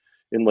Olympics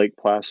in Lake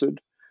Placid.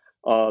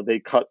 They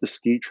cut the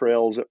ski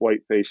trails at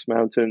Whiteface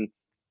Mountain.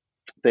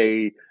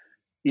 They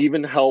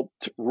even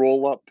helped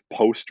roll up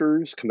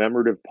posters,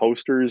 commemorative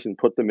posters, and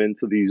put them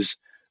into these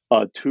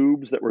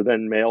tubes that were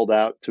then mailed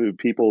out to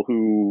people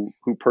who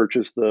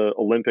purchased the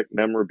Olympic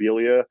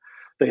memorabilia.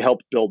 They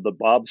helped build the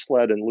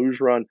bobsled and luge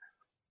run.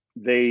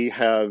 They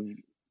have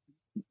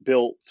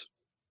built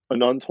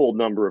an untold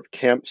number of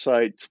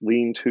campsites,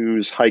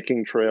 lean-tos,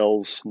 hiking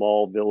trails,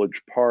 small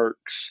village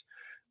parks,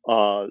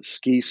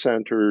 ski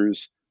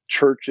centers,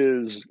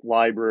 churches,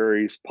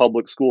 libraries,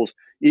 public schools.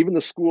 Even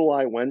the school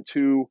I went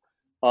to,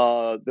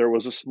 there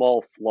was a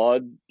small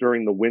flood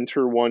during the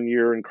winter one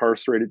year.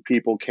 Incarcerated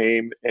people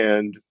came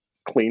and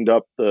cleaned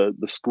up the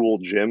school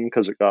gym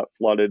because it got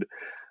flooded.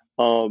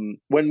 When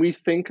we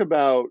think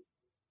about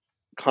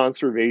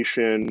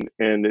conservation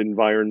and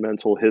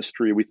environmental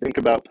history, we think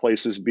about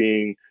places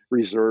being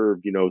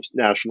reserved,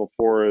 national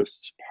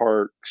forests,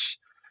 parks,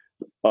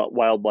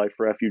 wildlife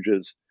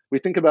refuges. We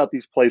think about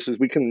these places,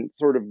 we can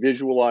sort of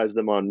visualize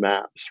them on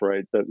maps,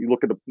 right? That you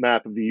look at a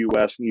map of the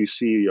US and you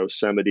see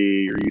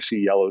Yosemite, or you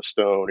see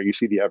Yellowstone, or you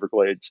see the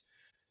Everglades,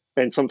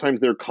 and sometimes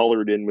they're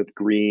colored in with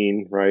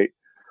green, right?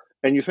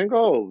 And you think,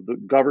 oh, the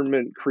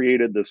government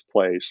created this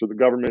place, or the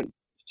government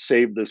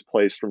saved this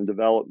place from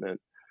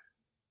development.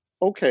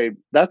 Okay,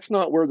 that's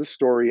not where the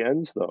story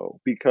ends, though,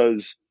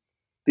 because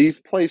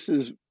these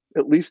places,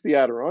 at least the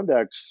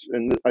Adirondacks,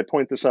 and I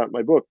point this out in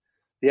my book,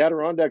 the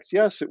Adirondacks,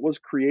 yes, it was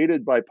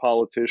created by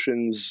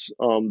politicians,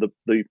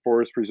 the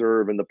forest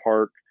preserve and the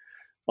park.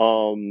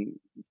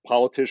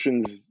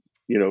 Politicians,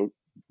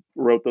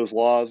 wrote those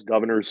laws,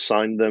 governors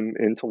signed them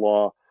into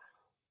law,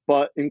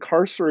 but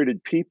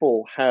incarcerated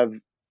people have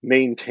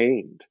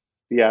maintained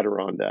the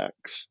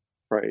Adirondacks,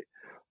 right?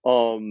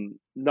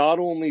 Not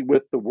only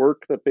with the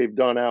work that they've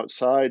done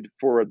outside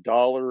for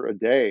 $1 a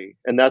day,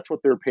 and that's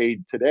what they're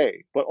paid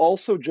today, but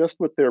also just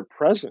with their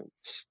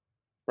presence,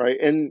 right?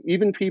 And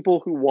even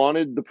people who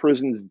wanted the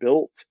prisons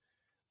built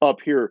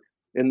up here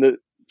in the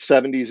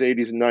 70s,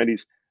 80s, and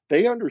 90s,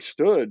 they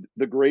understood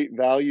the great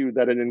value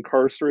that an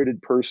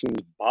incarcerated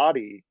person's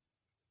body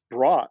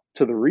brought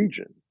to the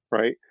region,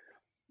 right?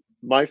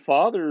 My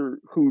father,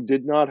 who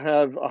did not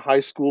have a high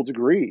school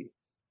degree,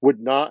 would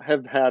not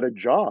have had a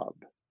job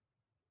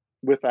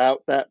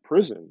without that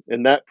prison.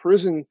 And that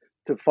prison,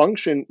 to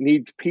function,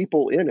 needs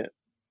people in it,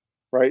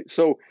 right?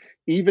 So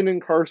even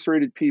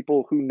incarcerated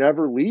people who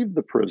never leave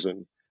the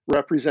prison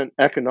represent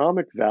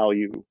economic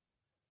value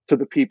to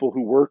the people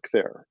who work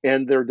there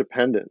and their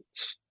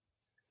dependents.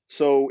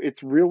 So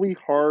it's really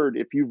hard.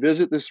 If you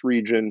visit this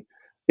region,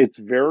 it's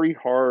very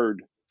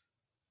hard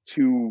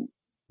to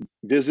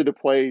visit a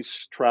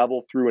place,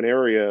 travel through an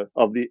area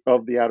of the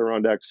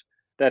Adirondacks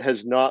that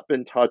has not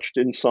been touched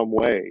in some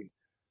way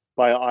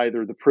by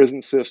either the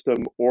prison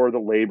system or the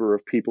labor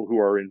of people who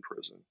are in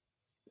prison.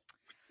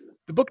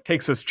 The book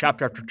takes us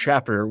chapter after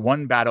chapter,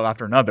 one battle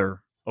after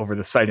another, over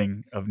the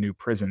siting of new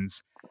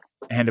prisons,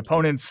 and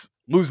opponents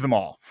lose them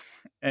all.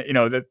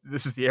 That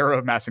this is the era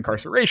of mass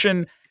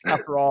incarceration,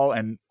 after all,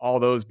 and all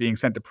those being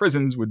sent to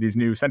prisons with these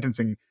new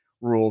sentencing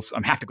rules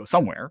have to go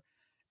somewhere.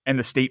 And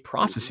the state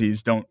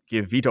processes don't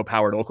give veto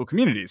power to local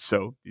communities,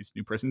 so these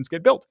new prisons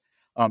get built.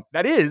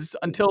 That is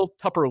until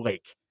Tupper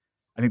Lake.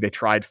 I think they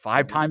tried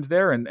 5 times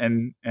there,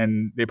 and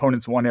the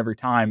opponents won every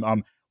time.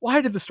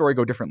 Why did the story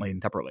go differently in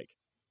Tupper Lake?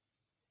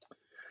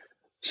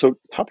 So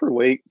Tupper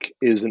Lake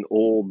is an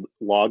old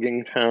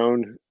logging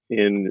town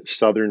in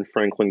southern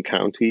Franklin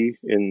County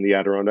in the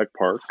Adirondack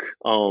Park.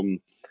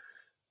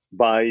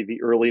 By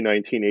the early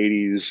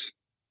 1980s,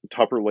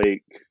 Tupper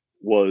Lake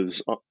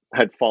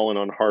had fallen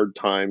on hard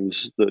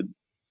times. The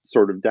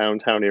sort of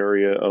downtown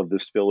area of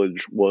this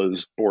village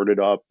was boarded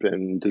up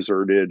and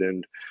deserted,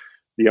 and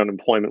the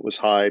unemployment was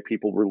high.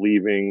 People were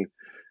leaving.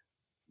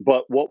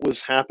 But what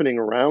was happening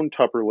around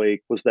Tupper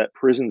Lake was that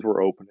prisons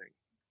were opening,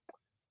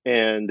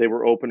 and they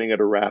were opening at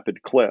a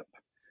rapid clip.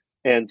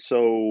 And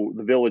so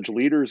the village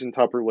leaders in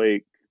Tupper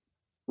Lake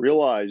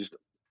realized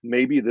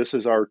maybe this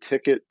is our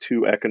ticket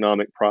to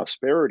economic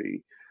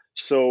prosperity.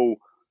 So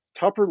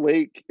Tupper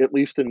Lake, at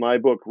least in my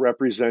book,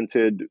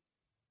 represented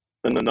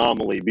an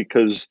anomaly,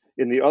 because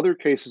in the other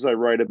cases I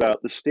write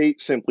about, the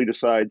state simply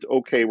decides,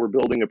 okay, we're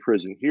building a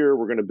prison here,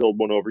 we're going to build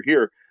one over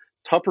here.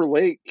 Tupper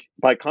Lake,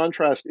 by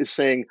contrast, is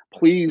saying,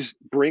 please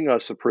bring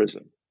us a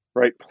prison,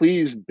 right?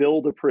 Please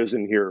build a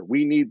prison here.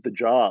 We need the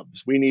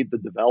jobs. We need the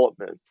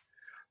development.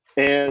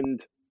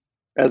 And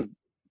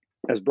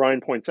as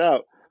Brian points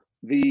out,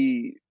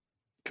 the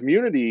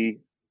community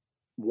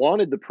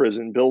wanted the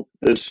prison, built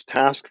this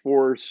task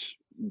force,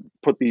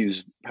 put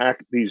these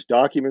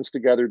documents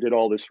together, did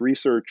all this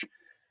research,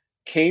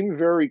 came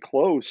very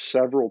close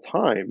several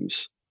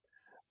times,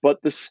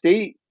 but the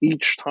state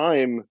each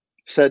time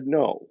said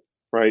no,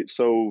 right?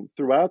 So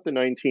throughout the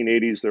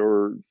 1980s, there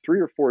were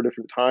 3 or 4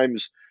 different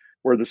times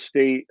where the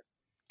state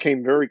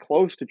came very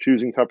close to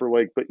choosing Tupper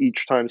Lake, but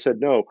each time said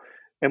no.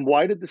 And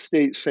why did the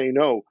state say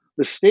no?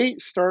 The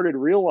state started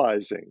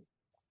realizing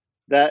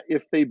that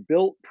if they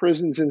built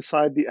prisons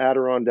inside the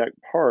Adirondack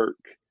Park,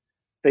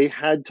 they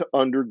had to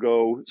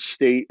undergo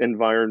state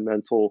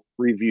environmental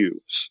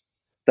reviews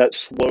that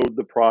slowed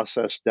the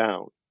process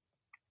down.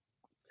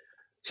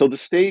 So the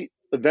state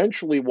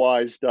eventually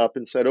wised up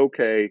and said,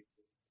 okay,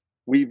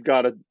 we've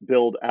got to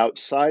build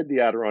outside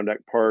the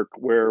Adirondack Park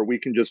where we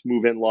can just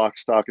move in lock,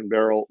 stock, and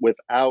barrel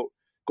without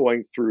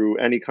going through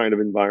any kind of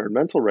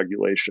environmental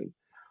regulation.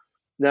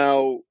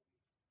 Now,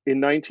 in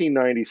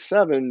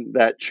 1997,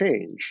 that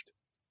changed.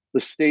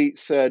 The state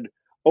said,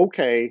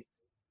 okay,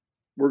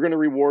 we're going to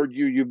reward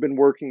you. You've been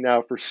working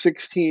now for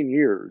 16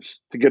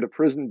 years to get a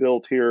prison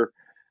built here.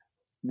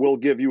 We'll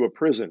give you a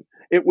prison.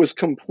 It was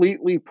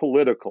completely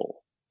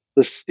political.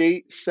 The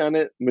state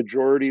Senate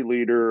majority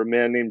leader, a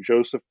man named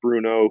Joseph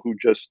Bruno, who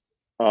just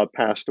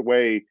passed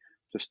away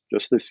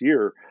just this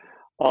year,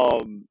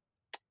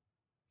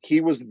 he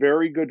was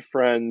very good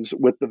friends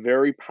with the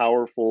very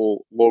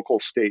powerful local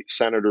state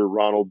senator,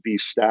 Ronald B.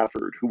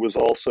 Stafford, who was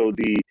also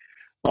the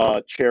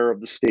chair of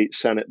the state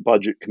Senate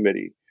Budget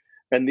Committee.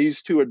 And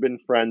these two had been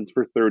friends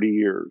for 30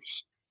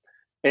 years.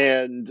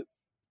 And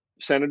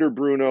Senator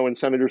Bruno and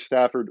Senator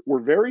Stafford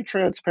were very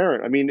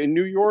transparent. I mean, in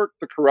New York,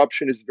 the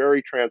corruption is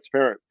very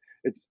transparent.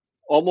 It's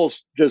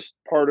almost just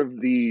part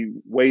of the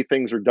way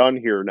things are done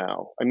here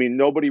now. I mean,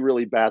 nobody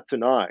really bats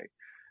an eye,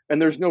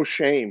 and there's no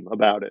shame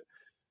about it.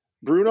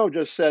 Bruno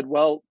just said,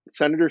 well,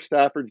 Senator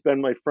Stafford's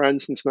been my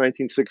friend since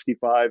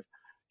 1965.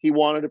 He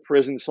wanted a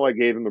prison, so I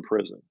gave him a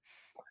prison.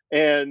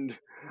 And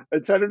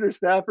Senator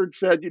Stafford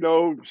said,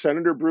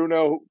 Senator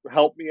Bruno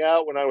helped me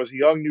out when I was a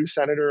young new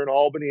senator in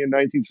Albany in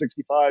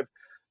 1965.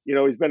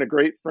 He's been a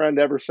great friend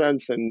ever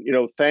since, and,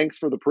 thanks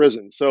for the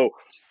prison. So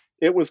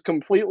it was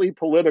completely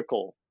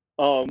political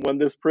when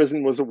this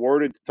prison was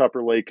awarded to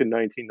Tupper Lake in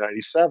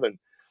 1997.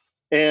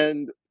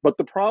 But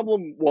the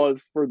problem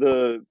was for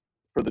the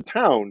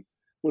town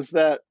was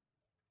that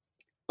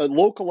a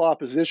local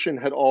opposition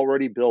had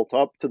already built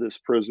up to this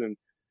prison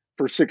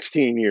for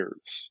 16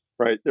 years,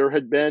 right?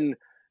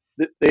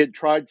 They had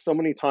tried so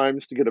many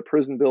times to get a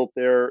prison built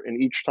there,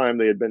 and each time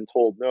they had been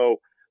told no.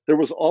 There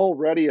was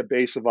already a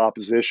base of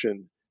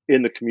opposition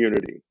in the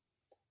community.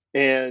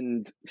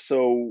 And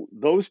so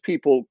those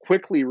people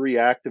quickly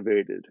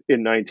reactivated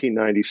in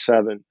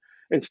 1997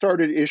 and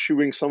started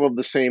issuing some of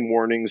the same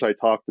warnings I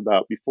talked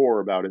about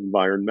before about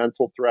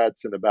environmental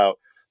threats and about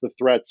the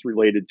threats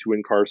related to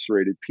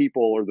incarcerated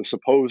people, or the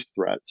supposed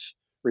threats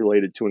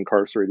related to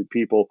incarcerated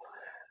people.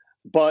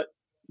 But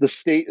the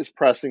state is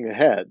pressing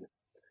ahead.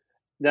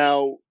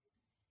 Now,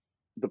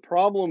 the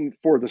problem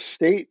for the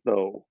state,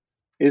 though,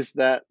 is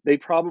that they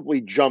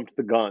probably jumped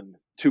the gun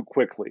too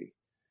quickly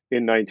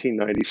in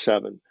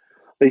 1997.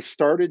 They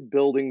started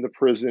building the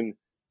prison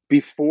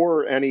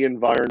before any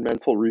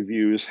environmental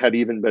reviews had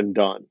even been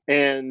done.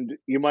 And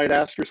you might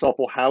ask yourself,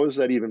 well, how is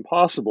that even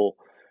possible?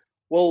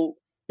 Well,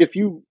 if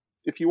you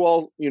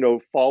all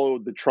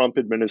followed the Trump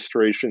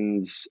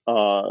administration's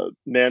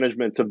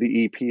management of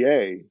the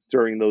EPA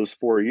during those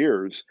 4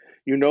 years,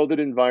 you know that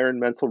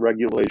environmental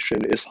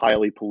regulation is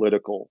highly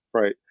political,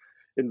 right?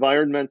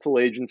 Environmental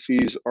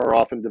agencies are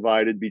often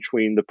divided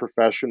between the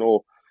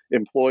professional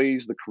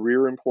employees, the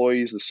career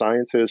employees, the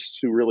scientists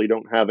who really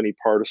don't have any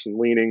partisan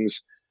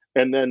leanings,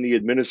 and then the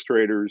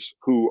administrators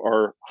who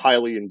are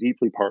highly and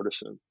deeply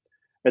partisan.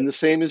 And the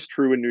same is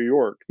true in New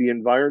York. The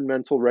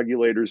environmental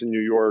regulators in New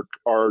York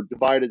are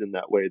divided in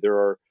that way. There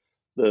are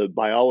the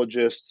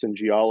biologists and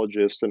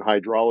geologists and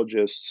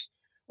hydrologists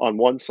on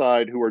one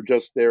side who are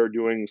just there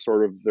doing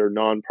sort of their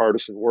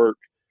nonpartisan work.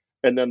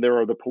 And then there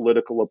are the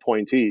political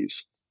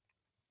appointees.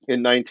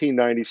 In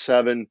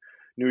 1997,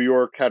 New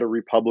York had a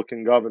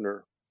Republican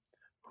governor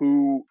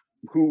who,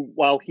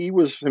 while he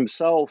was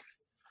himself,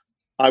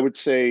 I would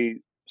say,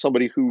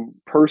 somebody who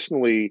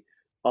personally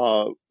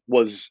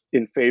was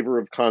in favor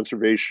of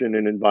conservation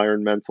and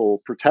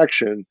environmental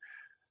protection,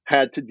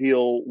 had to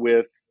deal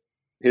with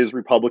his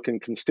Republican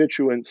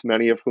constituents,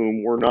 many of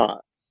whom were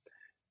not.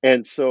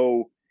 And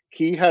so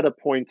he had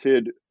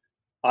appointed,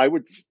 I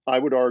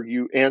would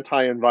argue,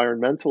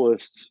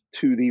 anti-environmentalists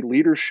to the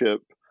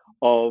leadership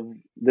of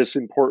this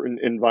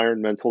important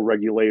environmental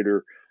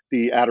regulator,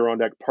 the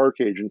Adirondack Park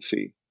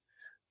Agency,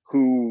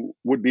 who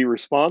would be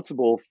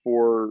responsible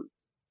for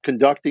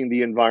conducting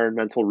the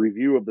environmental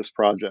review of this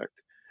project.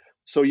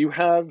 So you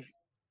have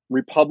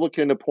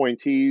Republican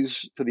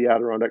appointees to the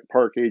Adirondack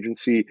Park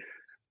Agency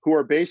who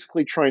are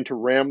basically trying to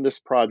ram this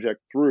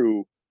project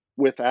through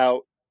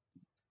without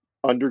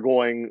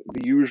undergoing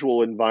the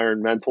usual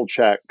environmental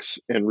checks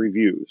and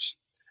reviews.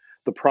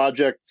 The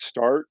project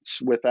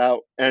starts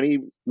without any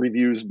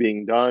reviews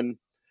being done,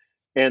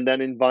 and then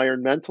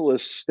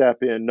environmentalists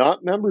step in,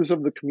 not members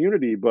of the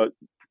community, but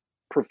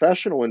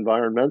professional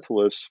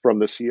environmentalists from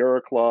the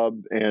Sierra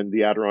Club and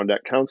the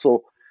Adirondack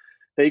Council.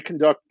 They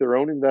conduct their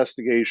own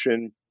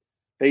investigation.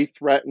 They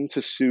threaten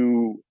to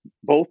sue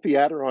both the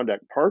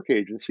Adirondack Park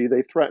Agency,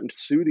 they threaten to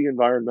sue the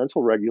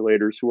environmental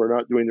regulators who are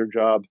not doing their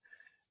job,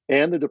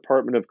 and the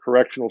Department of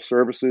Correctional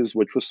Services,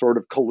 which was sort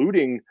of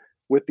colluding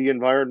with the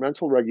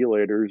environmental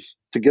regulators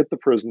to get the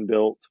prison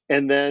built.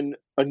 And then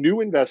a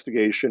new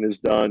investigation is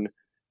done,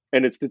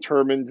 and it's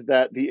determined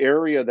that the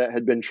area that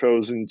had been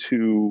chosen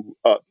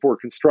for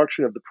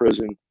construction of the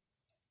prison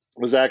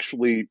was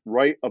actually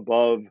right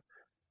above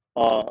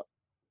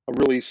a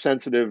really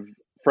sensitive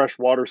fresh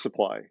water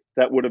supply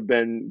that would have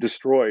been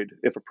destroyed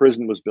if a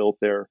prison was built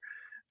there.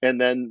 And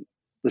then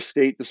the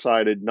state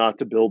decided not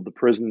to build the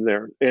prison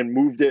there and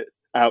moved it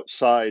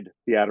outside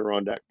the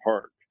Adirondack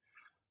Park.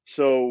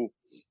 So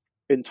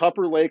in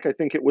Tupper Lake, I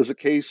think it was a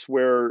case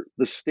where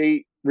the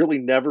state really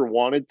never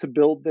wanted to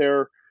build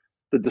there.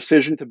 The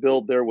decision to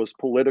build there was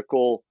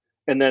political.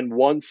 And then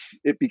once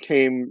it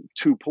became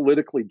too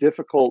politically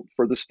difficult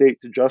for the state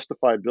to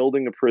justify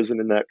building a prison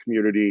in that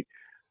community,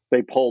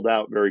 they pulled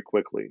out very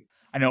quickly.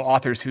 I know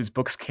authors whose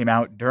books came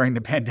out during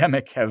the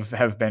pandemic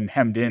have been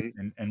hemmed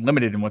in and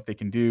limited in what they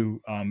can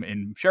do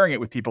in sharing it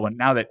with people. And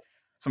now that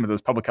some of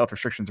those public health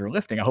restrictions are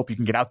lifting, I hope you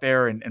can get out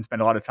there and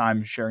spend a lot of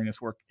time sharing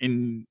this work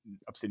in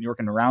upstate New York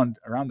and around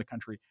the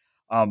country.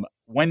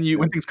 When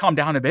things calm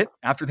down a bit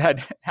after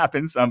that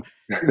happens,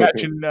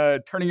 imagine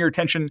turning your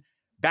attention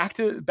back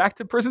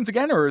to prisons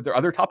again, or are there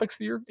other topics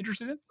that you're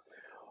interested in?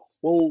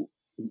 Well,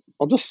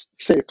 I'll just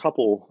say a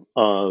couple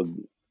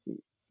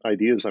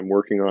ideas I'm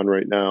working on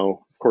right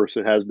now. Of course,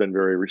 it has been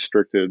very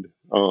restricted.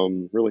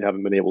 Really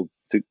haven't been able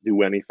to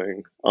do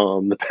anything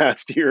the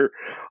past year.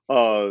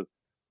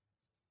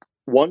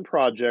 One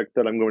project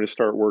that I'm going to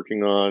start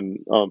working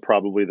on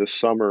probably this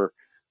summer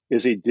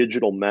is a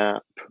digital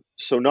map.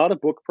 So not a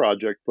book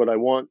project, but I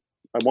want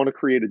to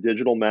create a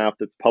digital map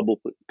that's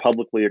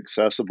publicly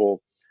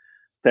accessible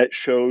that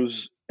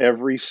shows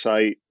every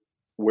site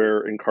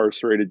where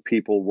incarcerated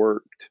people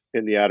worked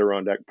in the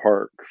Adirondack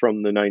Park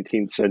from the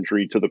 19th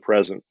century to the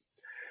present.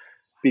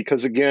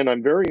 Because again,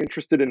 I'm very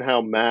interested in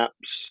how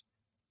maps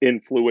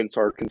influence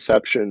our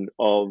conception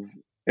of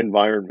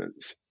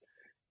environments.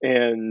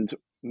 And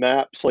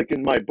maps, like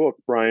in my book,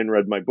 Brian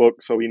read my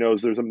book, so he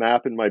knows there's a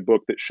map in my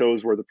book that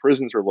shows where the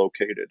prisons are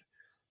located.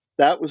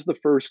 That was the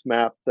first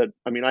map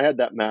I had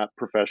that map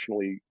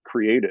professionally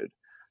created.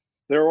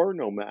 There are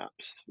no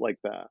maps like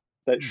that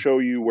show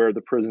you where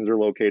the prisons are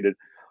located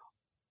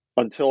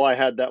until I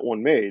had that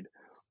one made.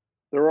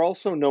 There are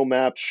also no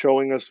maps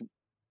showing us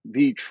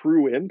the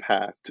true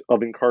impact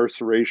of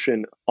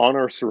incarceration on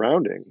our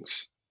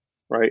surroundings,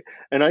 right?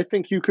 And I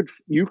think you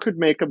could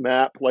make a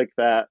map like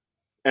that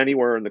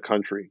anywhere in the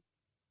country,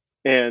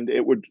 and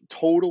it would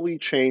totally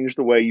change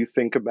the way you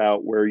think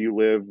about where you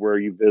live, where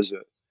you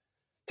visit,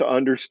 to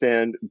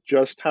understand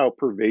just how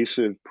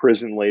pervasive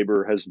prison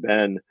labor has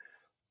been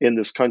in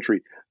this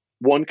country.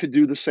 One could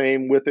do the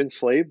same with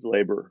enslaved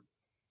labor,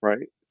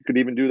 right? You could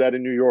even do that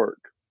in New York.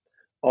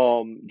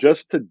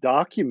 Just to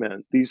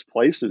document these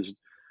places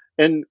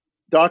and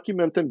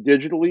document them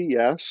digitally,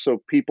 yes, so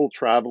people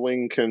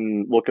traveling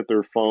can look at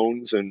their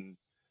phones and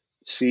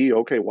see,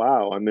 okay,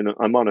 wow,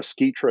 I'm on a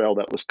ski trail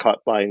that was cut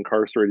by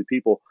incarcerated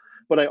people.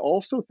 But I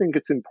also think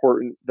it's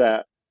important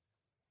that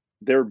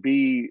there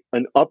be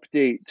an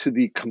update to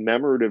the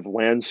commemorative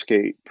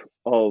landscape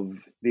of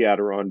the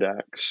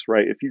Adirondacks,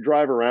 right? If you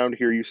drive around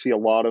here, you see a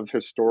lot of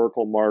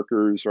historical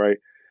markers, right?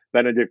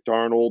 Benedict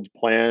Arnold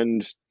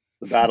planned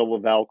the Battle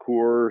of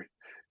Valcour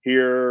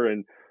here,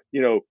 and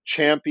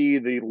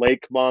Champy, the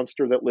lake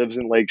monster that lives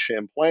in Lake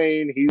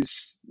Champlain,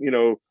 he's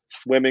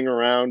swimming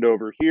around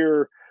over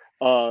here.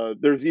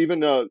 There's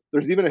even a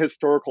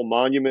historical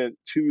monument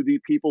to the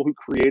people who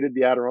created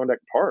the Adirondack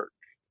Park.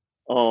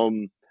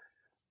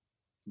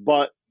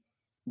 But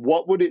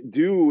what would it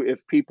do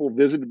if people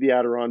visited the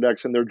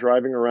Adirondacks and they're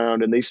driving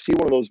around and they see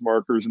one of those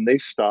markers and they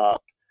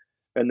stop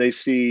and they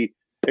see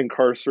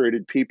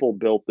incarcerated people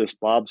built this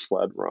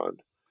bobsled run,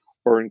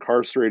 or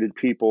incarcerated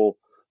people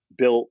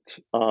built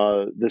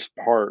this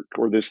park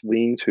or this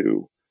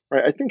lean-to,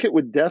 right? I think it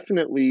would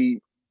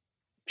definitely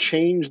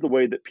change the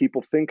way that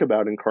people think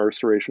about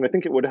incarceration. I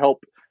think it would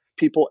help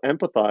people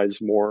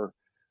empathize more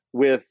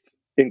with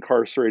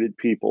incarcerated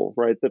people,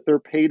 right? That they're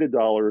paid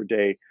 $1 a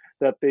day,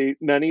 that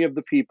many of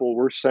the people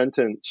were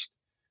sentenced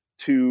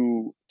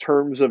to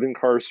terms of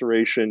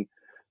incarceration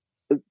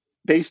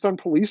based on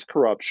police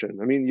corruption.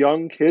 I mean,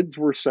 young kids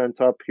were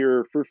sent up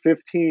here for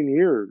 15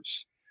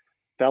 years,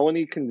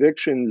 felony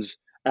convictions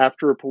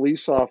after a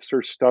police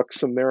officer stuck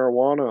some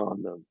marijuana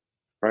on them,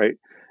 right?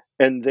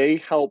 And they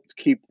helped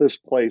keep this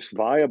place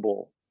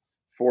viable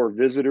for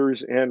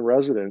visitors and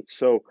residents.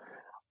 So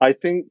I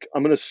think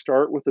I'm going to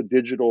start with a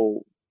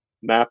digital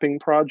mapping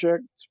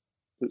project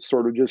that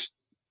sort of just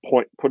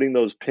putting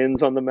those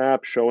pins on the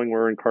map, showing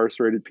where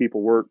incarcerated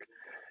people work,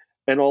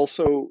 and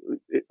also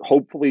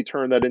hopefully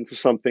turn that into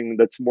something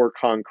that's more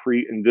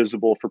concrete and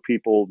visible for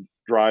people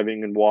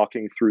driving and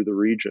walking through the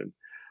region.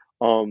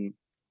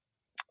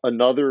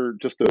 Another,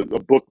 just a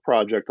book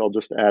project, I'll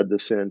just add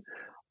this in.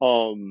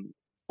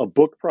 A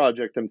book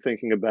project I'm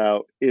thinking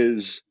about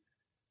is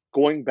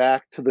going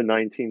back to the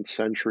 19th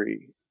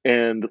century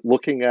and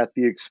looking at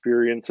the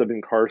experience of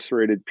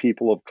incarcerated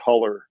people of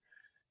color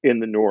in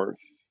the North.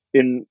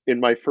 In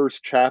my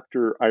first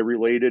chapter, I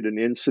related an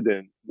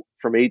incident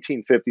from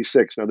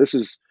 1856. Now, this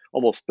is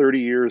almost 30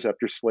 years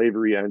after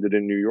slavery ended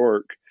in New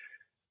York,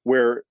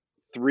 where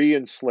 3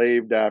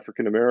 enslaved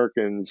African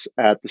Americans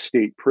at the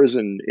state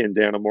prison in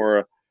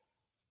Dannemora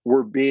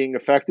were being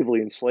effectively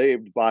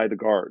enslaved by the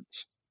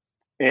guards.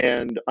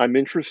 And I'm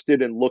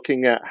interested in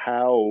looking at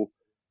how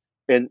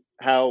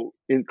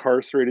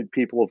incarcerated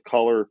people of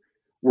color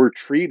were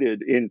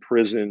treated in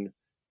prison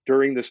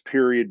during this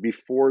period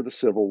before the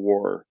Civil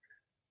War,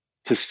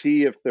 to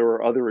see if there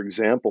were other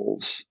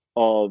examples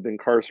of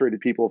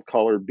incarcerated people of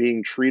color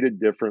being treated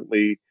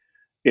differently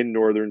in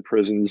northern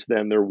prisons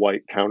than their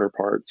white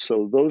counterparts.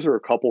 So those are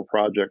a couple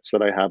projects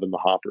that I have in the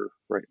hopper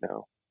right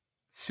now.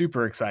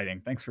 Super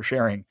exciting. Thanks for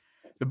sharing.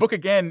 The book,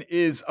 again,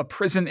 is A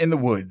Prison in the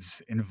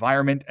Woods,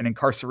 Environment and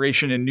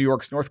Incarceration in New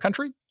York's North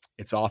Country.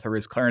 Its author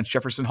is Clarence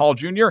Jefferson Hall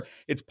Jr.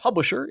 Its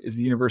publisher is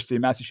the University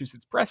of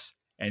Massachusetts Press,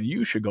 and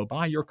you should go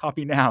buy your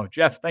copy now.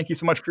 Jeff, thank you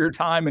so much for your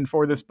time and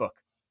for this book.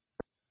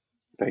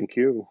 Thank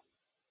you.